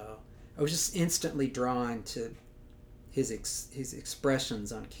years ago, I was just instantly drawn to his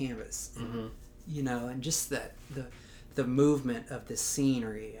expressions on canvas, and, and just that the movement of the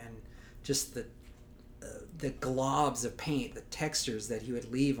scenery and just the globs of paint, the textures that he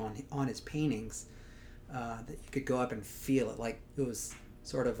would leave on his paintings, that you could go up and feel it like it was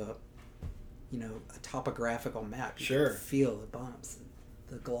sort of a topographical map. You could feel the bumps and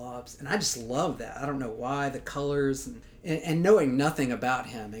the globs, and I just love that. I don't know why, the colors and knowing nothing about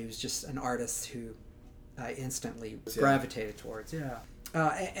him, he was just an artist who I instantly gravitated towards.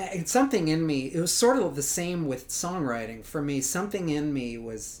 And something in me, it was sort of the same with songwriting for me. Something in me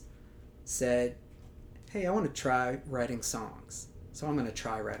said, hey, I want to try writing songs, so I'm going to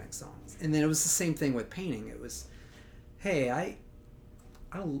try writing songs. And then it was the same thing with painting. It was, hey, I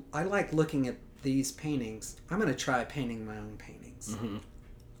like looking at these paintings. I'm going to try painting my own paintings.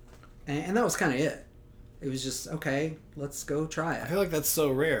 And that was kind of it. It was just, okay, let's go try it. I feel like that's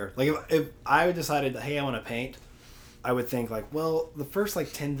so rare. Like, if I decided, hey, I want to paint, I would think, like, well, the first,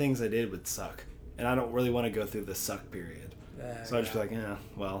 10 things I did would suck. And I don't really want to go through the suck period. So I'll just be like,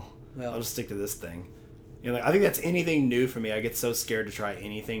 well, Well. I'll just stick to this thing. You know, like, I think that's anything new for me. I get so scared to try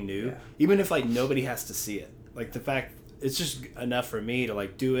anything new, Yeah. even if like nobody has to see it. Like the fact it's just enough for me to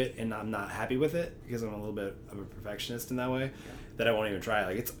like do it, and I'm not happy with it because I'm a little bit of a perfectionist in that way, that I won't even try.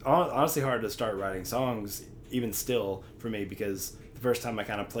 Like it's honestly hard to start writing songs, even still for me, because the first time I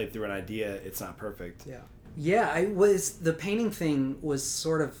kind of played through an idea, it's not perfect. The painting thing was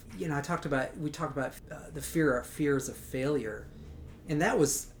sort of, we talked about the fears of failure, and that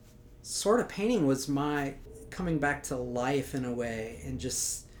was sort of, painting was my coming back to life in a way, and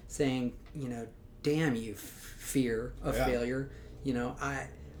just saying, damn you, fear of failure.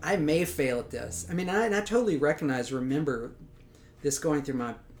 I may fail at this. I mean, I totally remember this going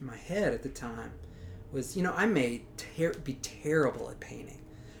through my head at the time, was, I may be terrible at painting,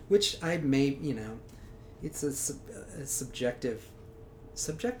 which I may, it's a subjective,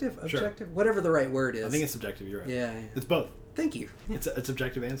 objective, Sure. whatever the right word is. I think it's subjective. You're right. Yeah. It's both. Thank you. It's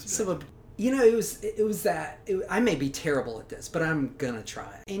objective and subjective. So, it was that I may be terrible at this, but I'm gonna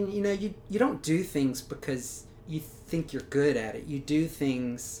try it. And you don't do things because you think you're good at it. You do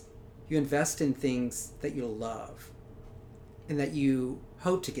things, you invest in things that you love, and that you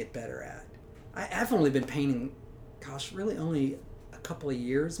hope to get better at. I've only been painting, really only a couple of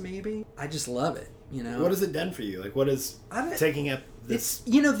years, maybe. I just love it. What has it done for you? Like, what is taking up this?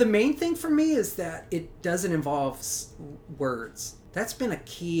 The main thing for me is that it doesn't involve words. That's been a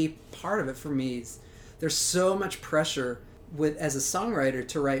key part of it for me. Is there's so much pressure as a songwriter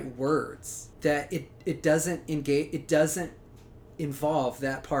to write words that it doesn't engage. It doesn't involve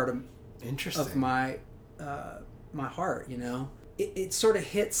that part of my my heart. It sort of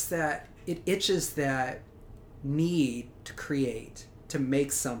hits that. It itches that need to create, to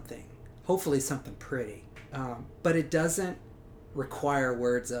make something. Hopefully something pretty, but it doesn't require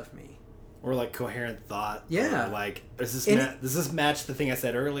words of me, or like coherent thought. Yeah, or like does this match the thing I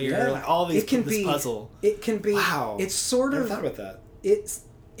said earlier? Yeah. Like all these, it can this be puzzle. It can be. Wow, It's sort I of. never thought about that.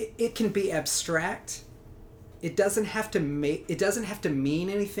 It can be abstract. It doesn't have to mean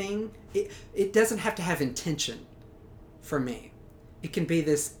anything. It doesn't have to have intention. For me, it can be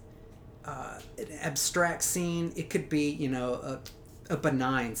this an abstract scene. It could be a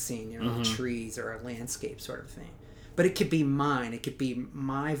benign scene, trees or a landscape sort of thing. But it could be mine. It could be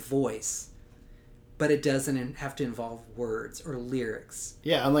my voice. But it doesn't have to involve words or lyrics.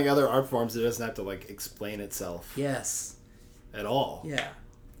 Yeah, unlike other art forms, it doesn't have to like explain itself. Yes. At all. Yeah.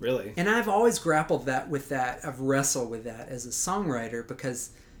 Really. And I've always grappled with that. I've wrestled with that as a songwriter because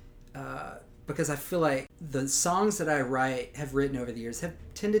I feel like the songs that I have written over the years have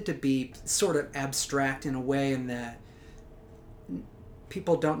tended to be sort of abstract in a way, in that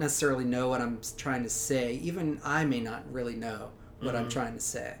people don't necessarily know what I'm trying to say. Even I may not really know what I'm trying to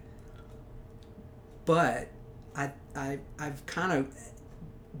say. But I've kind of,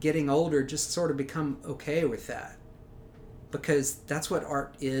 getting older, just sort of become okay with that. Because that's what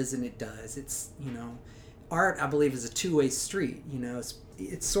art is, and it does. It's, art, I believe, is a two-way street.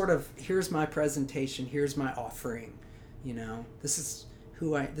 It's sort of, here's my presentation, here's my offering. This is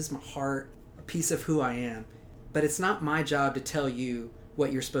my heart, a piece of who I am. But it's not my job to tell you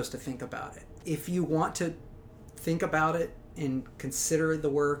what you're supposed to think about it. If you want to think about it and consider the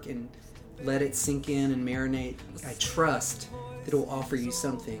work and let it sink in and marinate, I trust that it will offer you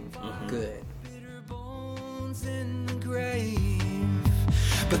something good. In the grave.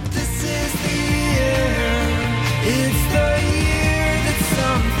 But this is the year, it's the year that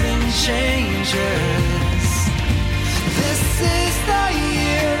something changes. This is the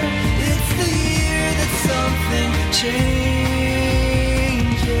year, it's the year that something changes.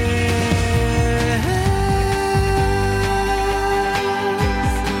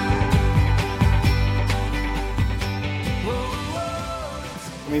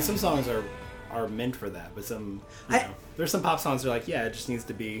 I mean, some songs are meant for that, but some there's some pop songs that are like, yeah, it just needs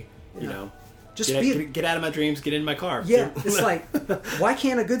to be, just get out of my dreams, get in my car. Yeah, it's like, why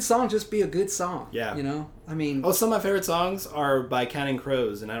can't a good song just be a good song? Yeah, I mean, some of my favorite songs are by Counting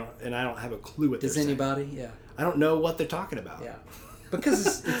Crows, and I don't have a clue what does they're anybody saying. yeah, I don't know what they're talking about. Yeah,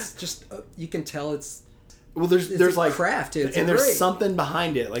 because it's just you can tell it's there's like craft to it, and there's something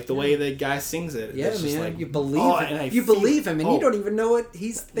behind it, like the way the guy sings it. Yeah, it's just man, like, you believe him. You believe him, and you don't even know what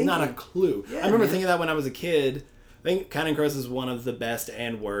he's thinking. Not a clue. Yeah, I remember thinking that when I was a kid. I think Counting Crows is one of the best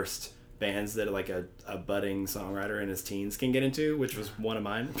and worst bands that like a budding songwriter in his teens can get into, which was one of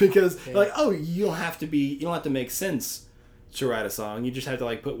mine, because like, you don't have to make sense to write a song. You just have to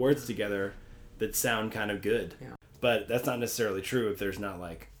like put words together that sound kind of good. Yeah. But that's not necessarily true if there's not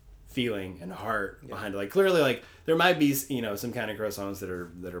like feeling and heart behind it. Like clearly, like there might be some Counting Crow songs that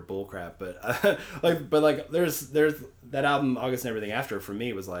are bullcrap, but there's that album August and Everything After for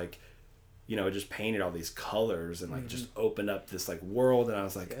me was like, it just painted all these colors and like just opened up this like world, and I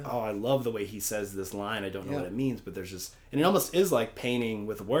was like, oh, I love the way he says this line. I don't know what it means, but there's just, and it almost is like painting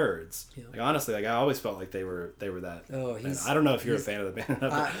with words. Like honestly, like I always felt like they were that. Oh, I don't know if you're a fan of the band.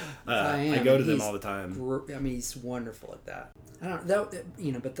 I am. I go to them all the time. I mean, he's wonderful at that. I don't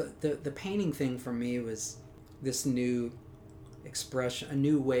but the painting thing for me was this new expression, a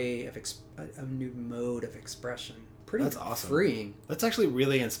new way of a new mode of expression. Pretty That's awesome. Freeing. That's actually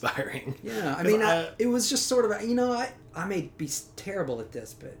really inspiring. Yeah, I mean, it was just sort of, I may be terrible at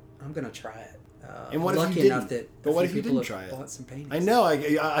this, but I'm gonna try it. And what lucky if you enough didn't? that But what if you people didn't try it? Bought some paintings. I know.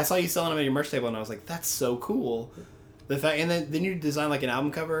 I saw you selling them at your merch table, and I was like, that's so cool. The fact, and then you designed like an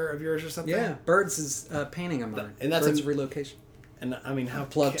album cover of yours or something. Yeah, Birds is painting of mine. And that's Birds Relocation. And I mean, how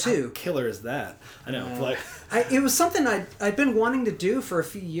Plug two. How killer is that? I know. Plug. It was something I'd been wanting to do for a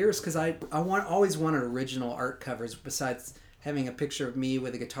few years because I always wanted original art covers besides having a picture of me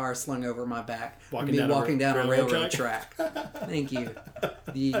with a guitar slung over my back, walking down a railroad track. Thank you.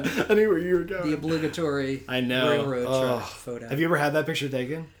 I knew where you were going. The obligatory railroad track photo. Have you ever had that picture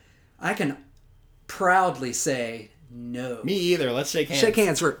taken? I can proudly say no. Me either. Let's shake hands. Shake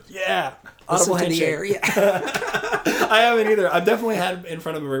hands. Yeah. Audible in the air. Yeah. I haven't either. I've definitely had in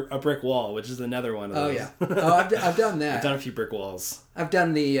front of a brick wall, which is another one of those. Oh yeah. Oh, I've done that. I've done a few brick walls. I've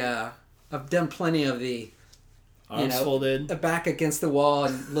done plenty of the arms folded, back against the wall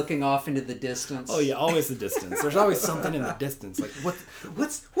and looking off into the distance. Oh yeah, always the distance. There's always something in the distance. Like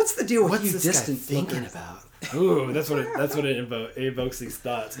what's the deal with what's you this distant guy thinking about? Ooh, that's what it evokes these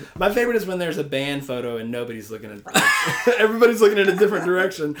thoughts. My favorite is when there's a band photo and nobody's looking at everybody's looking in a different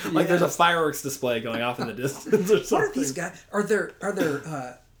direction. Like there's a fireworks display going off in the distance or something. What are these guys? Are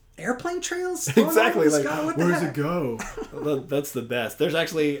there airplane trails? Exactly. Like where does it go? That's the best. There's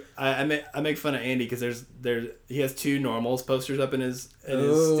actually I make fun of Andy because he has two Normals posters up in his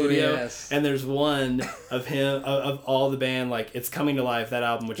studio, and there's one of him of all the band, like It's Coming to Life, that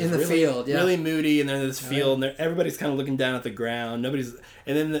album, which in is the really, field, really moody, and they're in this field, and everybody's kind of looking down at the ground. Nobody's,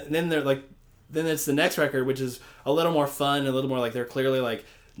 and then they're like, then it's the next record, which is a little more fun, a little more like they're clearly like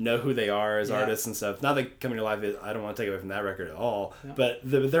know who they are as artists and stuff. Not that Coming to Life is, I don't want to take away from that record at all, but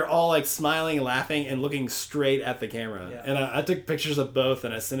they're all like smiling and laughing and looking straight at the camera. And I took pictures of both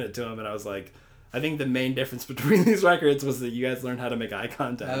and I sent it to him, and I was like, I think the main difference between these records was that you guys learned how to make eye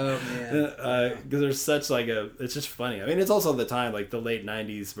contact. Oh man. Because there's such like it's just funny. I mean, it's also the time, like the late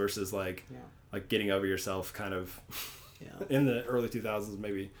 90s versus like getting over yourself kind of in the early 2000s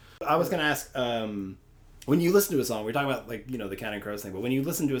maybe. I was going to ask, when you listen to a song, we're talking about like, the Counting Crows thing, but when you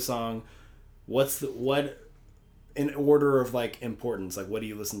listen to a song, what in order of like importance, like what do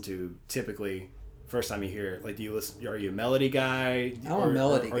you listen to typically first time you hear it? Like, are you a melody guy? I'm a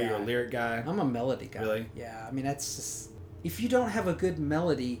melody guy. Or are you a lyric guy? I'm a melody guy. Really? Yeah. I mean, that's just, if you don't have a good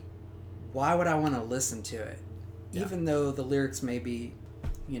melody, why would I want to listen to it? Yeah. Even though the lyrics may be,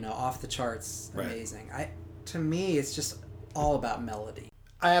 off the charts, amazing. To me, it's just all about melody.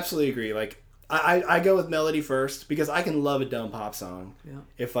 I absolutely agree. Like, I go with melody first because I can love a dumb pop song. Yeah.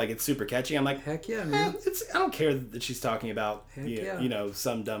 If like it's super catchy, I'm like, heck yeah, man. I don't care that she's talking about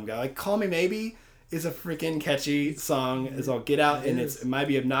some dumb guy. Like Call Me Maybe is a freaking catchy song as all get out, and it might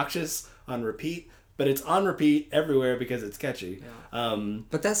be obnoxious on repeat, but it's on repeat everywhere because it's catchy. Yeah.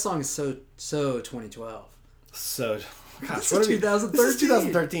 But that song is so 2012. So. Gosh, this is 2013. This is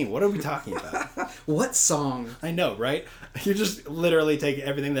 2013. What are we talking about? What song? I know, right? You just literally take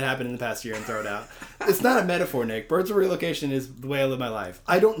everything that happened in the past year and throw it out. It's not a metaphor, Nick. Birds of Relocation is the way I live my life.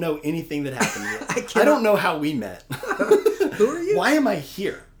 I don't know anything that happened here. I don't know how we met. Who are you? Why am I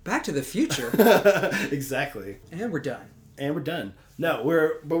here? Back to the Future. Exactly. And we're done. No,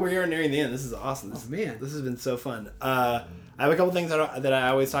 we're nearing the end. This is awesome. Man, this has been so fun. I have a couple things that I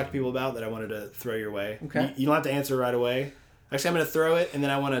always talk to people about that I wanted to throw your way. Okay. You don't have to answer right away. Actually, I'm going to throw it, and then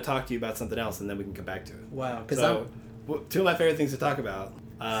I want to talk to you about something else, and then we can come back to it. Wow. So, two of my favorite things to talk about,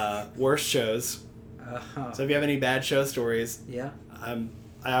 worst shows. So if you have any bad show stories,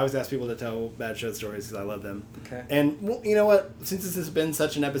 I always ask people to tell bad show stories because I love them. Okay. And you know what? Since this has been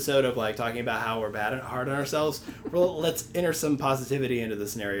such an episode of like talking about how we're bad and hard on ourselves, let's enter some positivity into the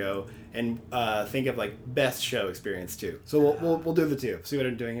scenario and think of like best show experience too. So we'll do the two. See what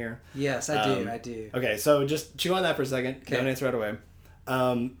I'm doing here? Yes, I do. Okay, so just chew on that for a second. Okay. Don't answer right away.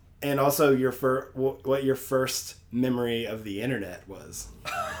 And also what your first memory of the internet was.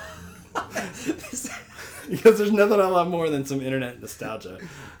 Because there's nothing I love more than some internet nostalgia.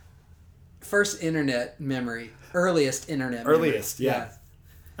 First internet memory. Earliest internet memory. Earliest, yeah.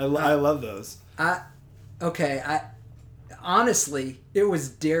 I love those. Honestly, it was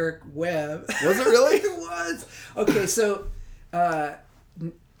Derek Webb. Was it really? It was. Okay, so the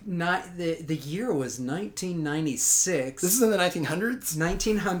year was 1996. This is in the 1900s?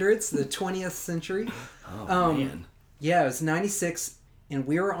 1900s, the 20th century. Oh, man. Yeah, it was 96, and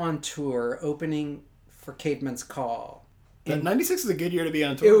we were on tour opening for Caveman's Call. And 96 is a good year to be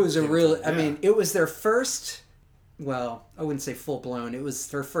on tour. It was I mean, it was their first, well, I wouldn't say full-blown. It was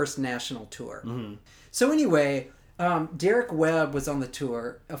their first national tour. Mm-hmm. So anyway, Derek Webb was on the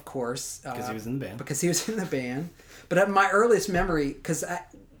tour, of course. Because he was in the band. Because he was in the band. But my earliest memory, because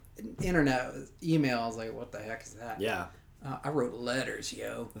internet, email, I was like, what the heck is that? Yeah. I wrote letters,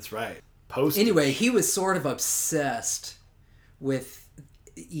 yo. That's right. Postage. Anyway, he was sort of obsessed with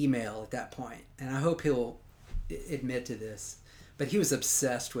email at that point. And I hope he'll admit to this. But he was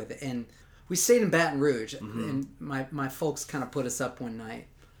obsessed with it. And we stayed in Baton Rouge. Mm-hmm. And my folks kind of put us up one night.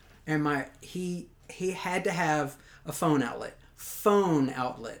 And he had to have a phone outlet.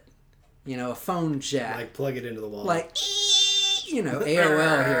 You know, a phone jack. Like plug it into the wall. Like, you know,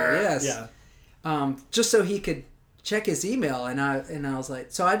 AOL here, yes. Yeah. Just so he could check his email, and I was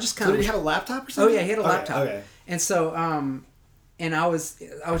like, so I just kind So of. did he have a laptop or something? Oh yeah, he had a laptop. Okay. And so, and I was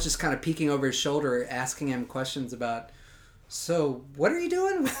just kind of peeking over his shoulder, asking him questions about. So what are you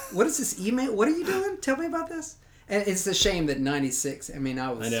doing? What is this email? What are you doing? Tell me about this. And it's a shame that 96. I mean,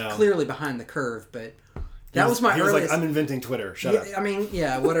 I was clearly behind the curve, but. That was my earliest. He was like, I'm inventing Twitter. Shut up. I mean,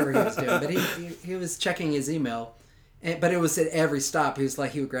 yeah, whatever he was doing. But he was checking his email. But it was at every stop. He was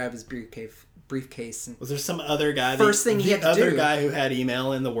like, he would grab his briefcase. And was there some other guy? First thing he had to do. The other guy who had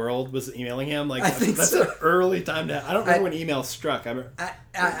email in the world was emailing him? Like, I think that's so. an early time to... I don't remember when email struck. It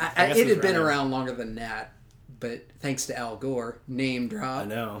had been around longer than that. But thanks to Al Gore, name drop. I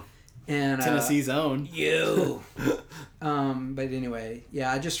know. And Tennessee's own. You. But anyway,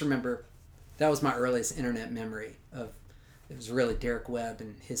 yeah, I just remember... That was my earliest internet memory of. It was really Derek Webb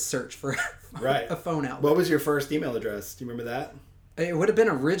and his search for a phone outlet. What was your first email address? Do you remember that? It would have been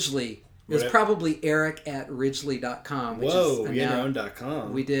a Ridgely. It was probably Eric@Ridgely.com. Whoa, you had your own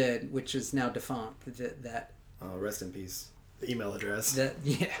 .com. We did, which is now defunct. That. Oh, rest in peace. The email address.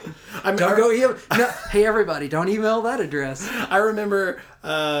 Yeah. Don't go email. No, hey, everybody, don't email that address. I remember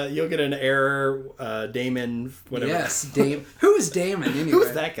you'll get an error, Damon, whatever. Yes, Damon. Who is Damon anyway?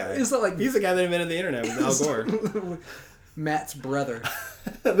 Who's that guy? Is that like he's the guy that invented the internet with Al Gore. Matt's brother.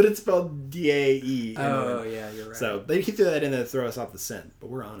 But it's spelled D-A-E. Oh, yeah, you're right. So they keep that in there to throw us off the scent,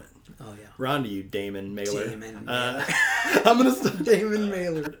 but we're on it. Oh, yeah. We're on to you, Damon Mailer. Damon Mailer. I'm gonna Damon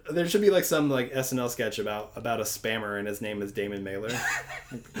Mailer. There should be like some like SNL sketch about a spammer and his name is Damon Mailer.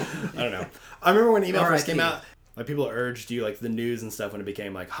 I don't know. I remember when email first came out, like people urged you, like the news and stuff when it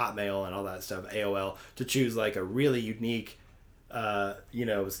became like Hotmail and all that stuff, AOL, to choose like a really unique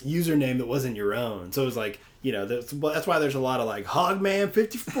username that wasn't your own. So it was like, that's why there's a lot of like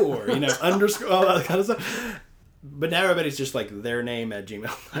Hogman54, underscore, all that kind of stuff. But now everybody's just like their name at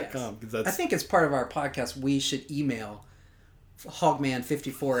gmail.com. Yes. I think as part of our podcast, we should email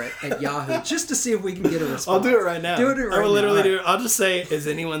Hogman54 at Yahoo just to see if we can get a response. I'll do it right now. I will literally do it. I'll just say, is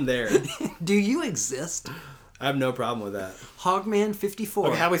anyone there? Do you exist? I have no problem with that. Hogman54.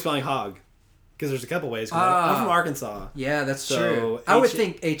 Okay, how are we spelling hog? Because there's a couple ways. I'm from Arkansas. Yeah, that's true. I would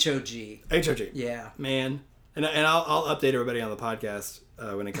think H-O-G. H-O-G. Yeah. Man. And I'll update everybody on the podcast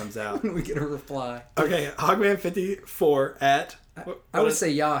when it comes out. When we get a reply. Okay, Hogman54 at... I would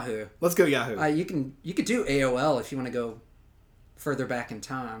say Yahoo. Let's go Yahoo. You could do AOL if you want to go further back in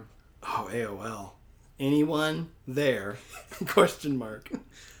time. Oh, AOL. Anyone there? Question mark.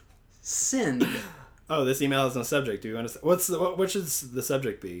 Send. Oh, this email has no subject. Do you want to... What should the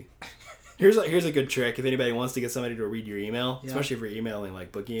subject be? Here's a good trick. If anybody wants to get somebody to read your email, especially if you're emailing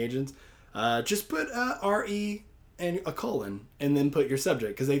like booking agents, just put RE and a colon and then put your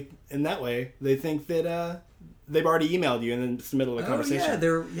subject, because in that way they think that they've already emailed you and then it's the middle of a conversation.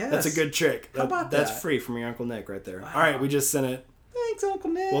 That's a good trick. How about that? That's free from your Uncle Nick right there. Wow. All right, we just sent it. Thanks, Uncle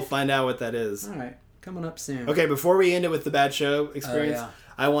Nick. We'll find out what that is. All right, coming up soon. Okay, before we end it with the bad show experience,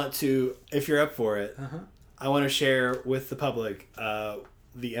 I want to, if you're up for it, I want to share with the public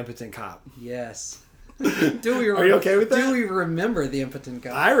the Impotent Cop. Yes. Are you okay with that? Do we remember the Impotent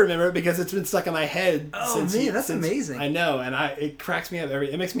Cop? I remember it because it's been stuck in my head. That's amazing. I know, and it cracks me up.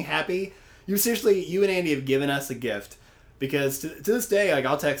 It makes me happy. You and Andy have given us a gift, because to this day, like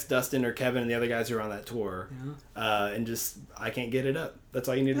I'll text Dustin or Kevin and the other guys who are on that tour, and just I can't get it up. That's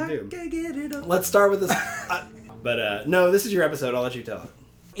all you need to do. I can't get it up. Let's start with this. But no, this is your episode. I'll let you tell it.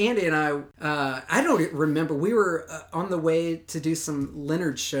 Andy and I don't remember. We were on the way to do some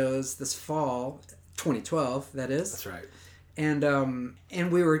Leonard shows this fall, 2012, that is. That's right.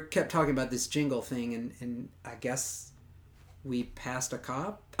 And we kept talking about this jingle thing, and I guess we passed a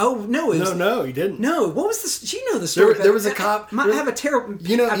cop. Oh no! No, you didn't. No, what was this? You know the story. There was a cop. I have a terrible.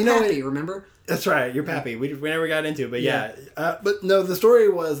 Pappy, remember? That's right. You're Pappy. We never got into it, but yeah. But no, the story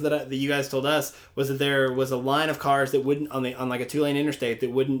was that you guys told us was that there was a line of cars that wouldn't on like a 2-lane interstate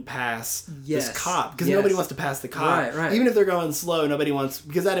that wouldn't pass this cop because nobody wants to pass the cop. Right. Even if they're going slow, nobody wants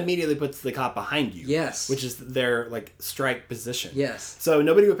because that immediately puts the cop behind you. Yes. Which is their like strike position. Yes. So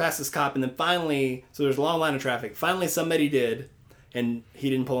nobody would pass this cop, and then finally, so there's a long line of traffic. Finally, somebody did. And he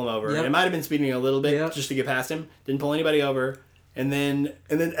didn't pull him over. Yep. It might have been speeding a little bit just to get past him. Didn't pull anybody over. And then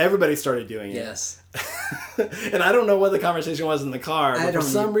everybody started doing it. Yes. And I don't know what the conversation was in the car, but for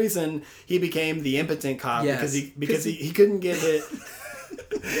some reason he became the impotent cop because he couldn't get hit.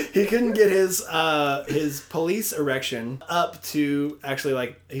 He couldn't get his police erection up to actually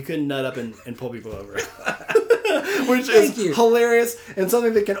like he couldn't nut up and pull people over. Which is hilarious and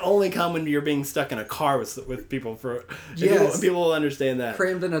something that can only come when you're being stuck in a car with people. People will understand that.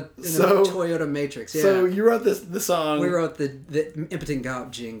 Crammed in a Toyota Matrix. Yeah. So you wrote the song. We wrote the impotent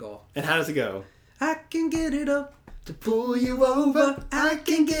cop jingle. And how does it go? I can get it up to pull you over. I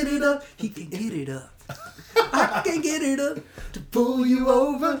can get it up. He can get it up. I can get it up to pull you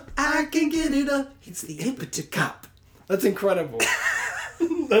over. I can get it up. It's the impotent cop. That's incredible.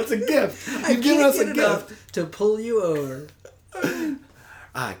 That's a gift. You've given us a gift to pull you over.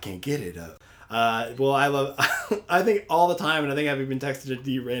 I can't get it up. Well, I think all the time, and I think I've even texted it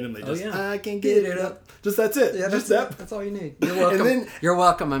to you randomly. Just, I can get it up. Just that's it. Yeah, just that's all you need. You're welcome. You're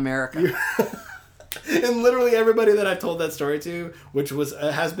welcome, America. And literally everybody that I've told that story to, which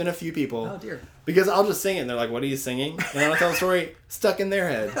has been a few people. Oh dear. Because I'll just sing it and they're like, what are you singing? And I'll tell the story stuck in their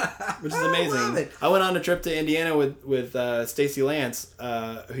head, which is amazing. I love it. I went on a trip to Indiana with Stacey Lance,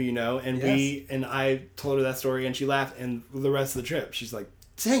 who you know, and I told her that story and she laughed, and the rest of the trip she's like,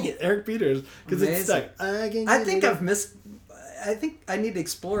 dang it, Eric Peters, because it's stuck. I think I need to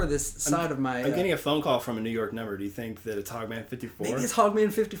explore this side of my... I'm getting a phone call from a New York number. Do you think that it's Hogman 54? Maybe it's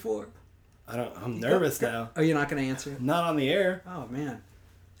Hogman 54. I'm nervous now. Oh, you're not going to answer? Not on the air. Oh, man.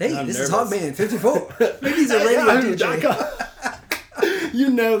 Hey, I'm this nervous. is Hogman 54. Maybe he's a radio DJ. You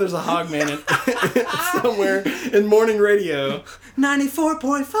know there's a Hogman somewhere in morning radio.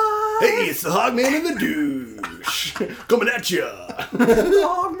 94.5. Hey, it's the Hogman and the Douche. Coming at ya. The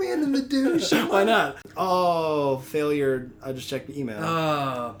Hogman and the Douche. Why not? Oh, failure. I just checked the email.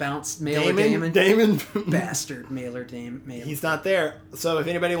 Oh, bounced mailer Damon. Bastard mailer Damon. He's not there. So if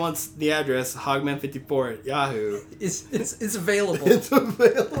anybody wants the address, Hogman54 at Yahoo. It's available. It's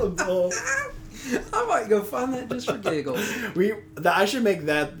available. I might go find that just for giggles. I should make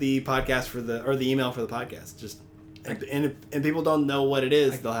that the podcast or the email for the podcast. Just and people don't know what it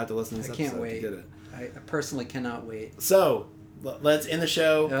is, they'll have to listen to this episode. I can't wait. To get it. I personally cannot wait. So let's end the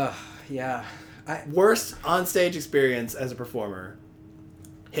show. Yeah. Worst onstage experience as a performer.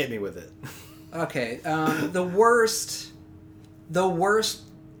 Hit me with it. Okay. The worst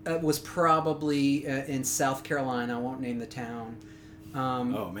was probably in South Carolina. I won't name the town.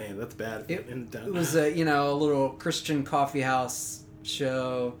 Oh man, that's bad. It was a little Christian coffee house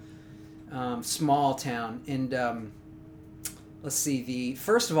show, small town, and let's see.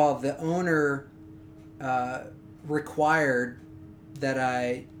 First of all, the owner required that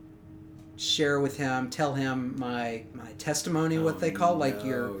I share with him, tell him my testimony, what they call like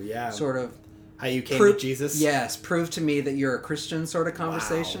your sort of how you came to Jesus. Yes, prove to me that you're a Christian sort of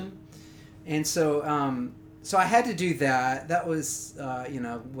conversation, and so. So I had to do that. That was,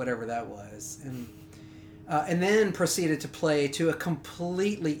 whatever that was, and then proceeded to play to a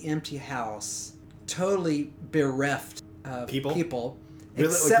completely empty house, totally bereft of people.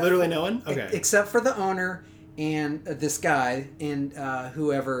 Literally no one. Okay. Except for the owner and this guy and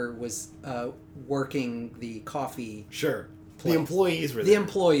whoever was working the coffee. Sure. Place. The employees were there. The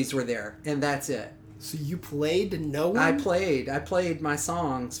employees were there, and that's it. So you played to no one? I played my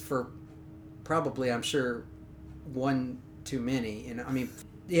songs for probably, I'm sure, one too many.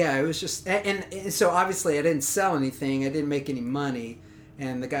 It was just, and so obviously I didn't sell anything. I didn't make any money,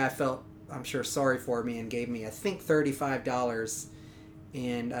 and the guy felt, I'm sure, sorry for me and gave me, I think, $35,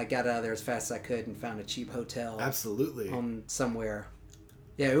 and I got out of there as fast as I could and found a cheap hotel. Absolutely. On somewhere.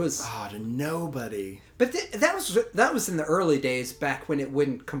 Yeah, it was. To nobody. But that was in the early days, back when it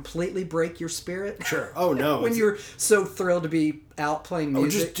wouldn't completely break your spirit. Sure. Oh no. When you're so thrilled to be out playing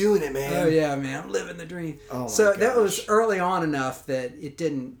music. Just doing it, man. Oh yeah, man, I'm living the dream. Oh my so gosh. That was early on enough that it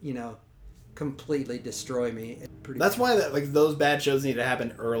didn't, completely destroy me. That's why those bad shows need to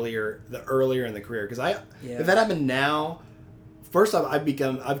happen earlier in the career. Because if that happened now, first off,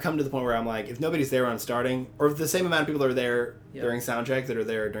 I've come to the point where I'm like, if nobody's there when I'm starting, or if the same amount of people are there during sound check that are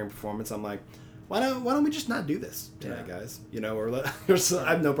there during performance, I'm like, why don't we just not do this tonight, guys? You know, I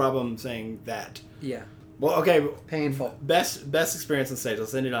have no problem saying that. Yeah. Well, okay. Painful. Best experience on stage.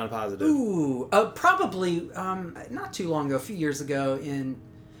 Let's end it on a positive. Ooh, probably not too long ago, a few years ago, it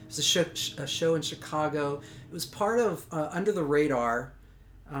was a show in Chicago. It was part of Under the Radar.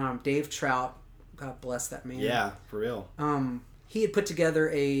 Dave Trout, God bless that man. Yeah, for real. He had put together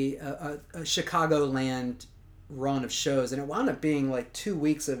a Chicagoland run of shows, and it wound up being like 2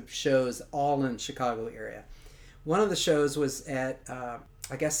 weeks of shows all in the Chicago area. One of the shows was at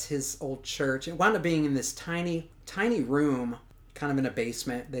I guess his old church. It wound up being in this tiny room, kind of in a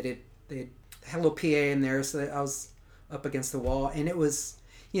basement. They had a little PA in there, so I was up against the wall, and it was,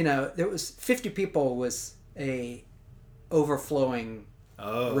 there was 50 people was a overflowing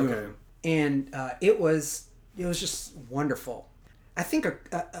room. Okay. And it was just wonderful. I think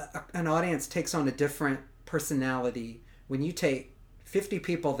an audience takes on a different personality when you take 50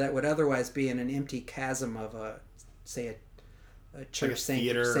 people that would otherwise be in an empty chasm of a church like a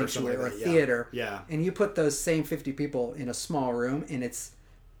theater sanctuary or a like theater. Yeah. And you put those same 50 people in a small room, and it's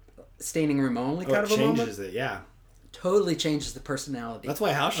standing room only kind of a moment. It changes it, yeah. Totally changes the personality. That's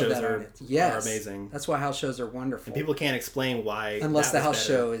why house shows are amazing. That's why house shows are wonderful. And people can't explain why. Unless the house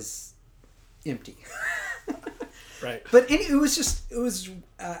show is empty. Right. But it was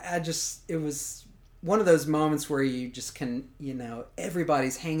one of those moments where you just can,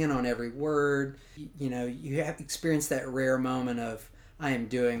 everybody's hanging on every word. You have experienced that rare moment of, I am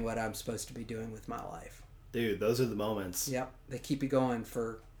doing what I'm supposed to be doing with my life. Dude, those are the moments. Yep. They keep you going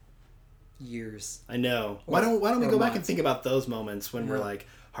for years. I know. Why don't we go back and think about those moments when we're like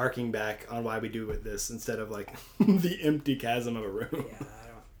harking back on why we do this instead of like the empty chasm of a room. Yeah,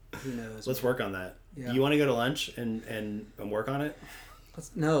 who knows? Let's work on that. Yeah. You want to go to lunch and work on it?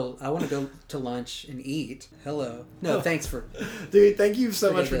 No, I want to go to lunch and eat. Hello. No, thanks for... Dude, thank you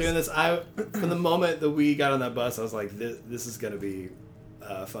so much for doing this. From the moment that we got on that bus, I was like, this is going to be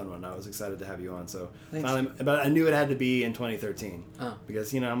a fun one. I was excited to have you on. So finally, but I knew it had to be in 2013.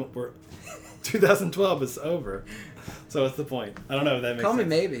 Because, 2012 is over. So what's the point? I don't know if that makes sense. Call me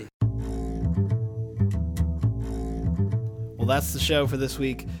maybe. Well, that's the show for this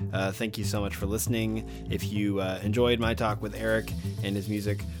week. Thank you so much for listening. If you enjoyed my talk with Eric and his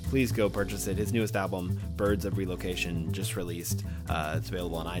music, please go purchase it. His newest album, Birds of Relocation, just released. It's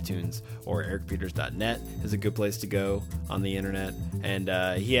available on iTunes, or ericpeters.net is a good place to go on the internet. And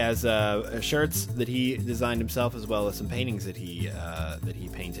he has shirts that he designed himself, as well as some paintings that he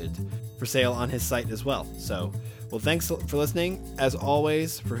painted for sale on his site as well. So, well, thanks for listening. As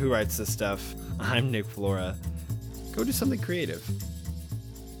always, for Who Writes This Stuff, I'm Nick Flora. Go do something creative.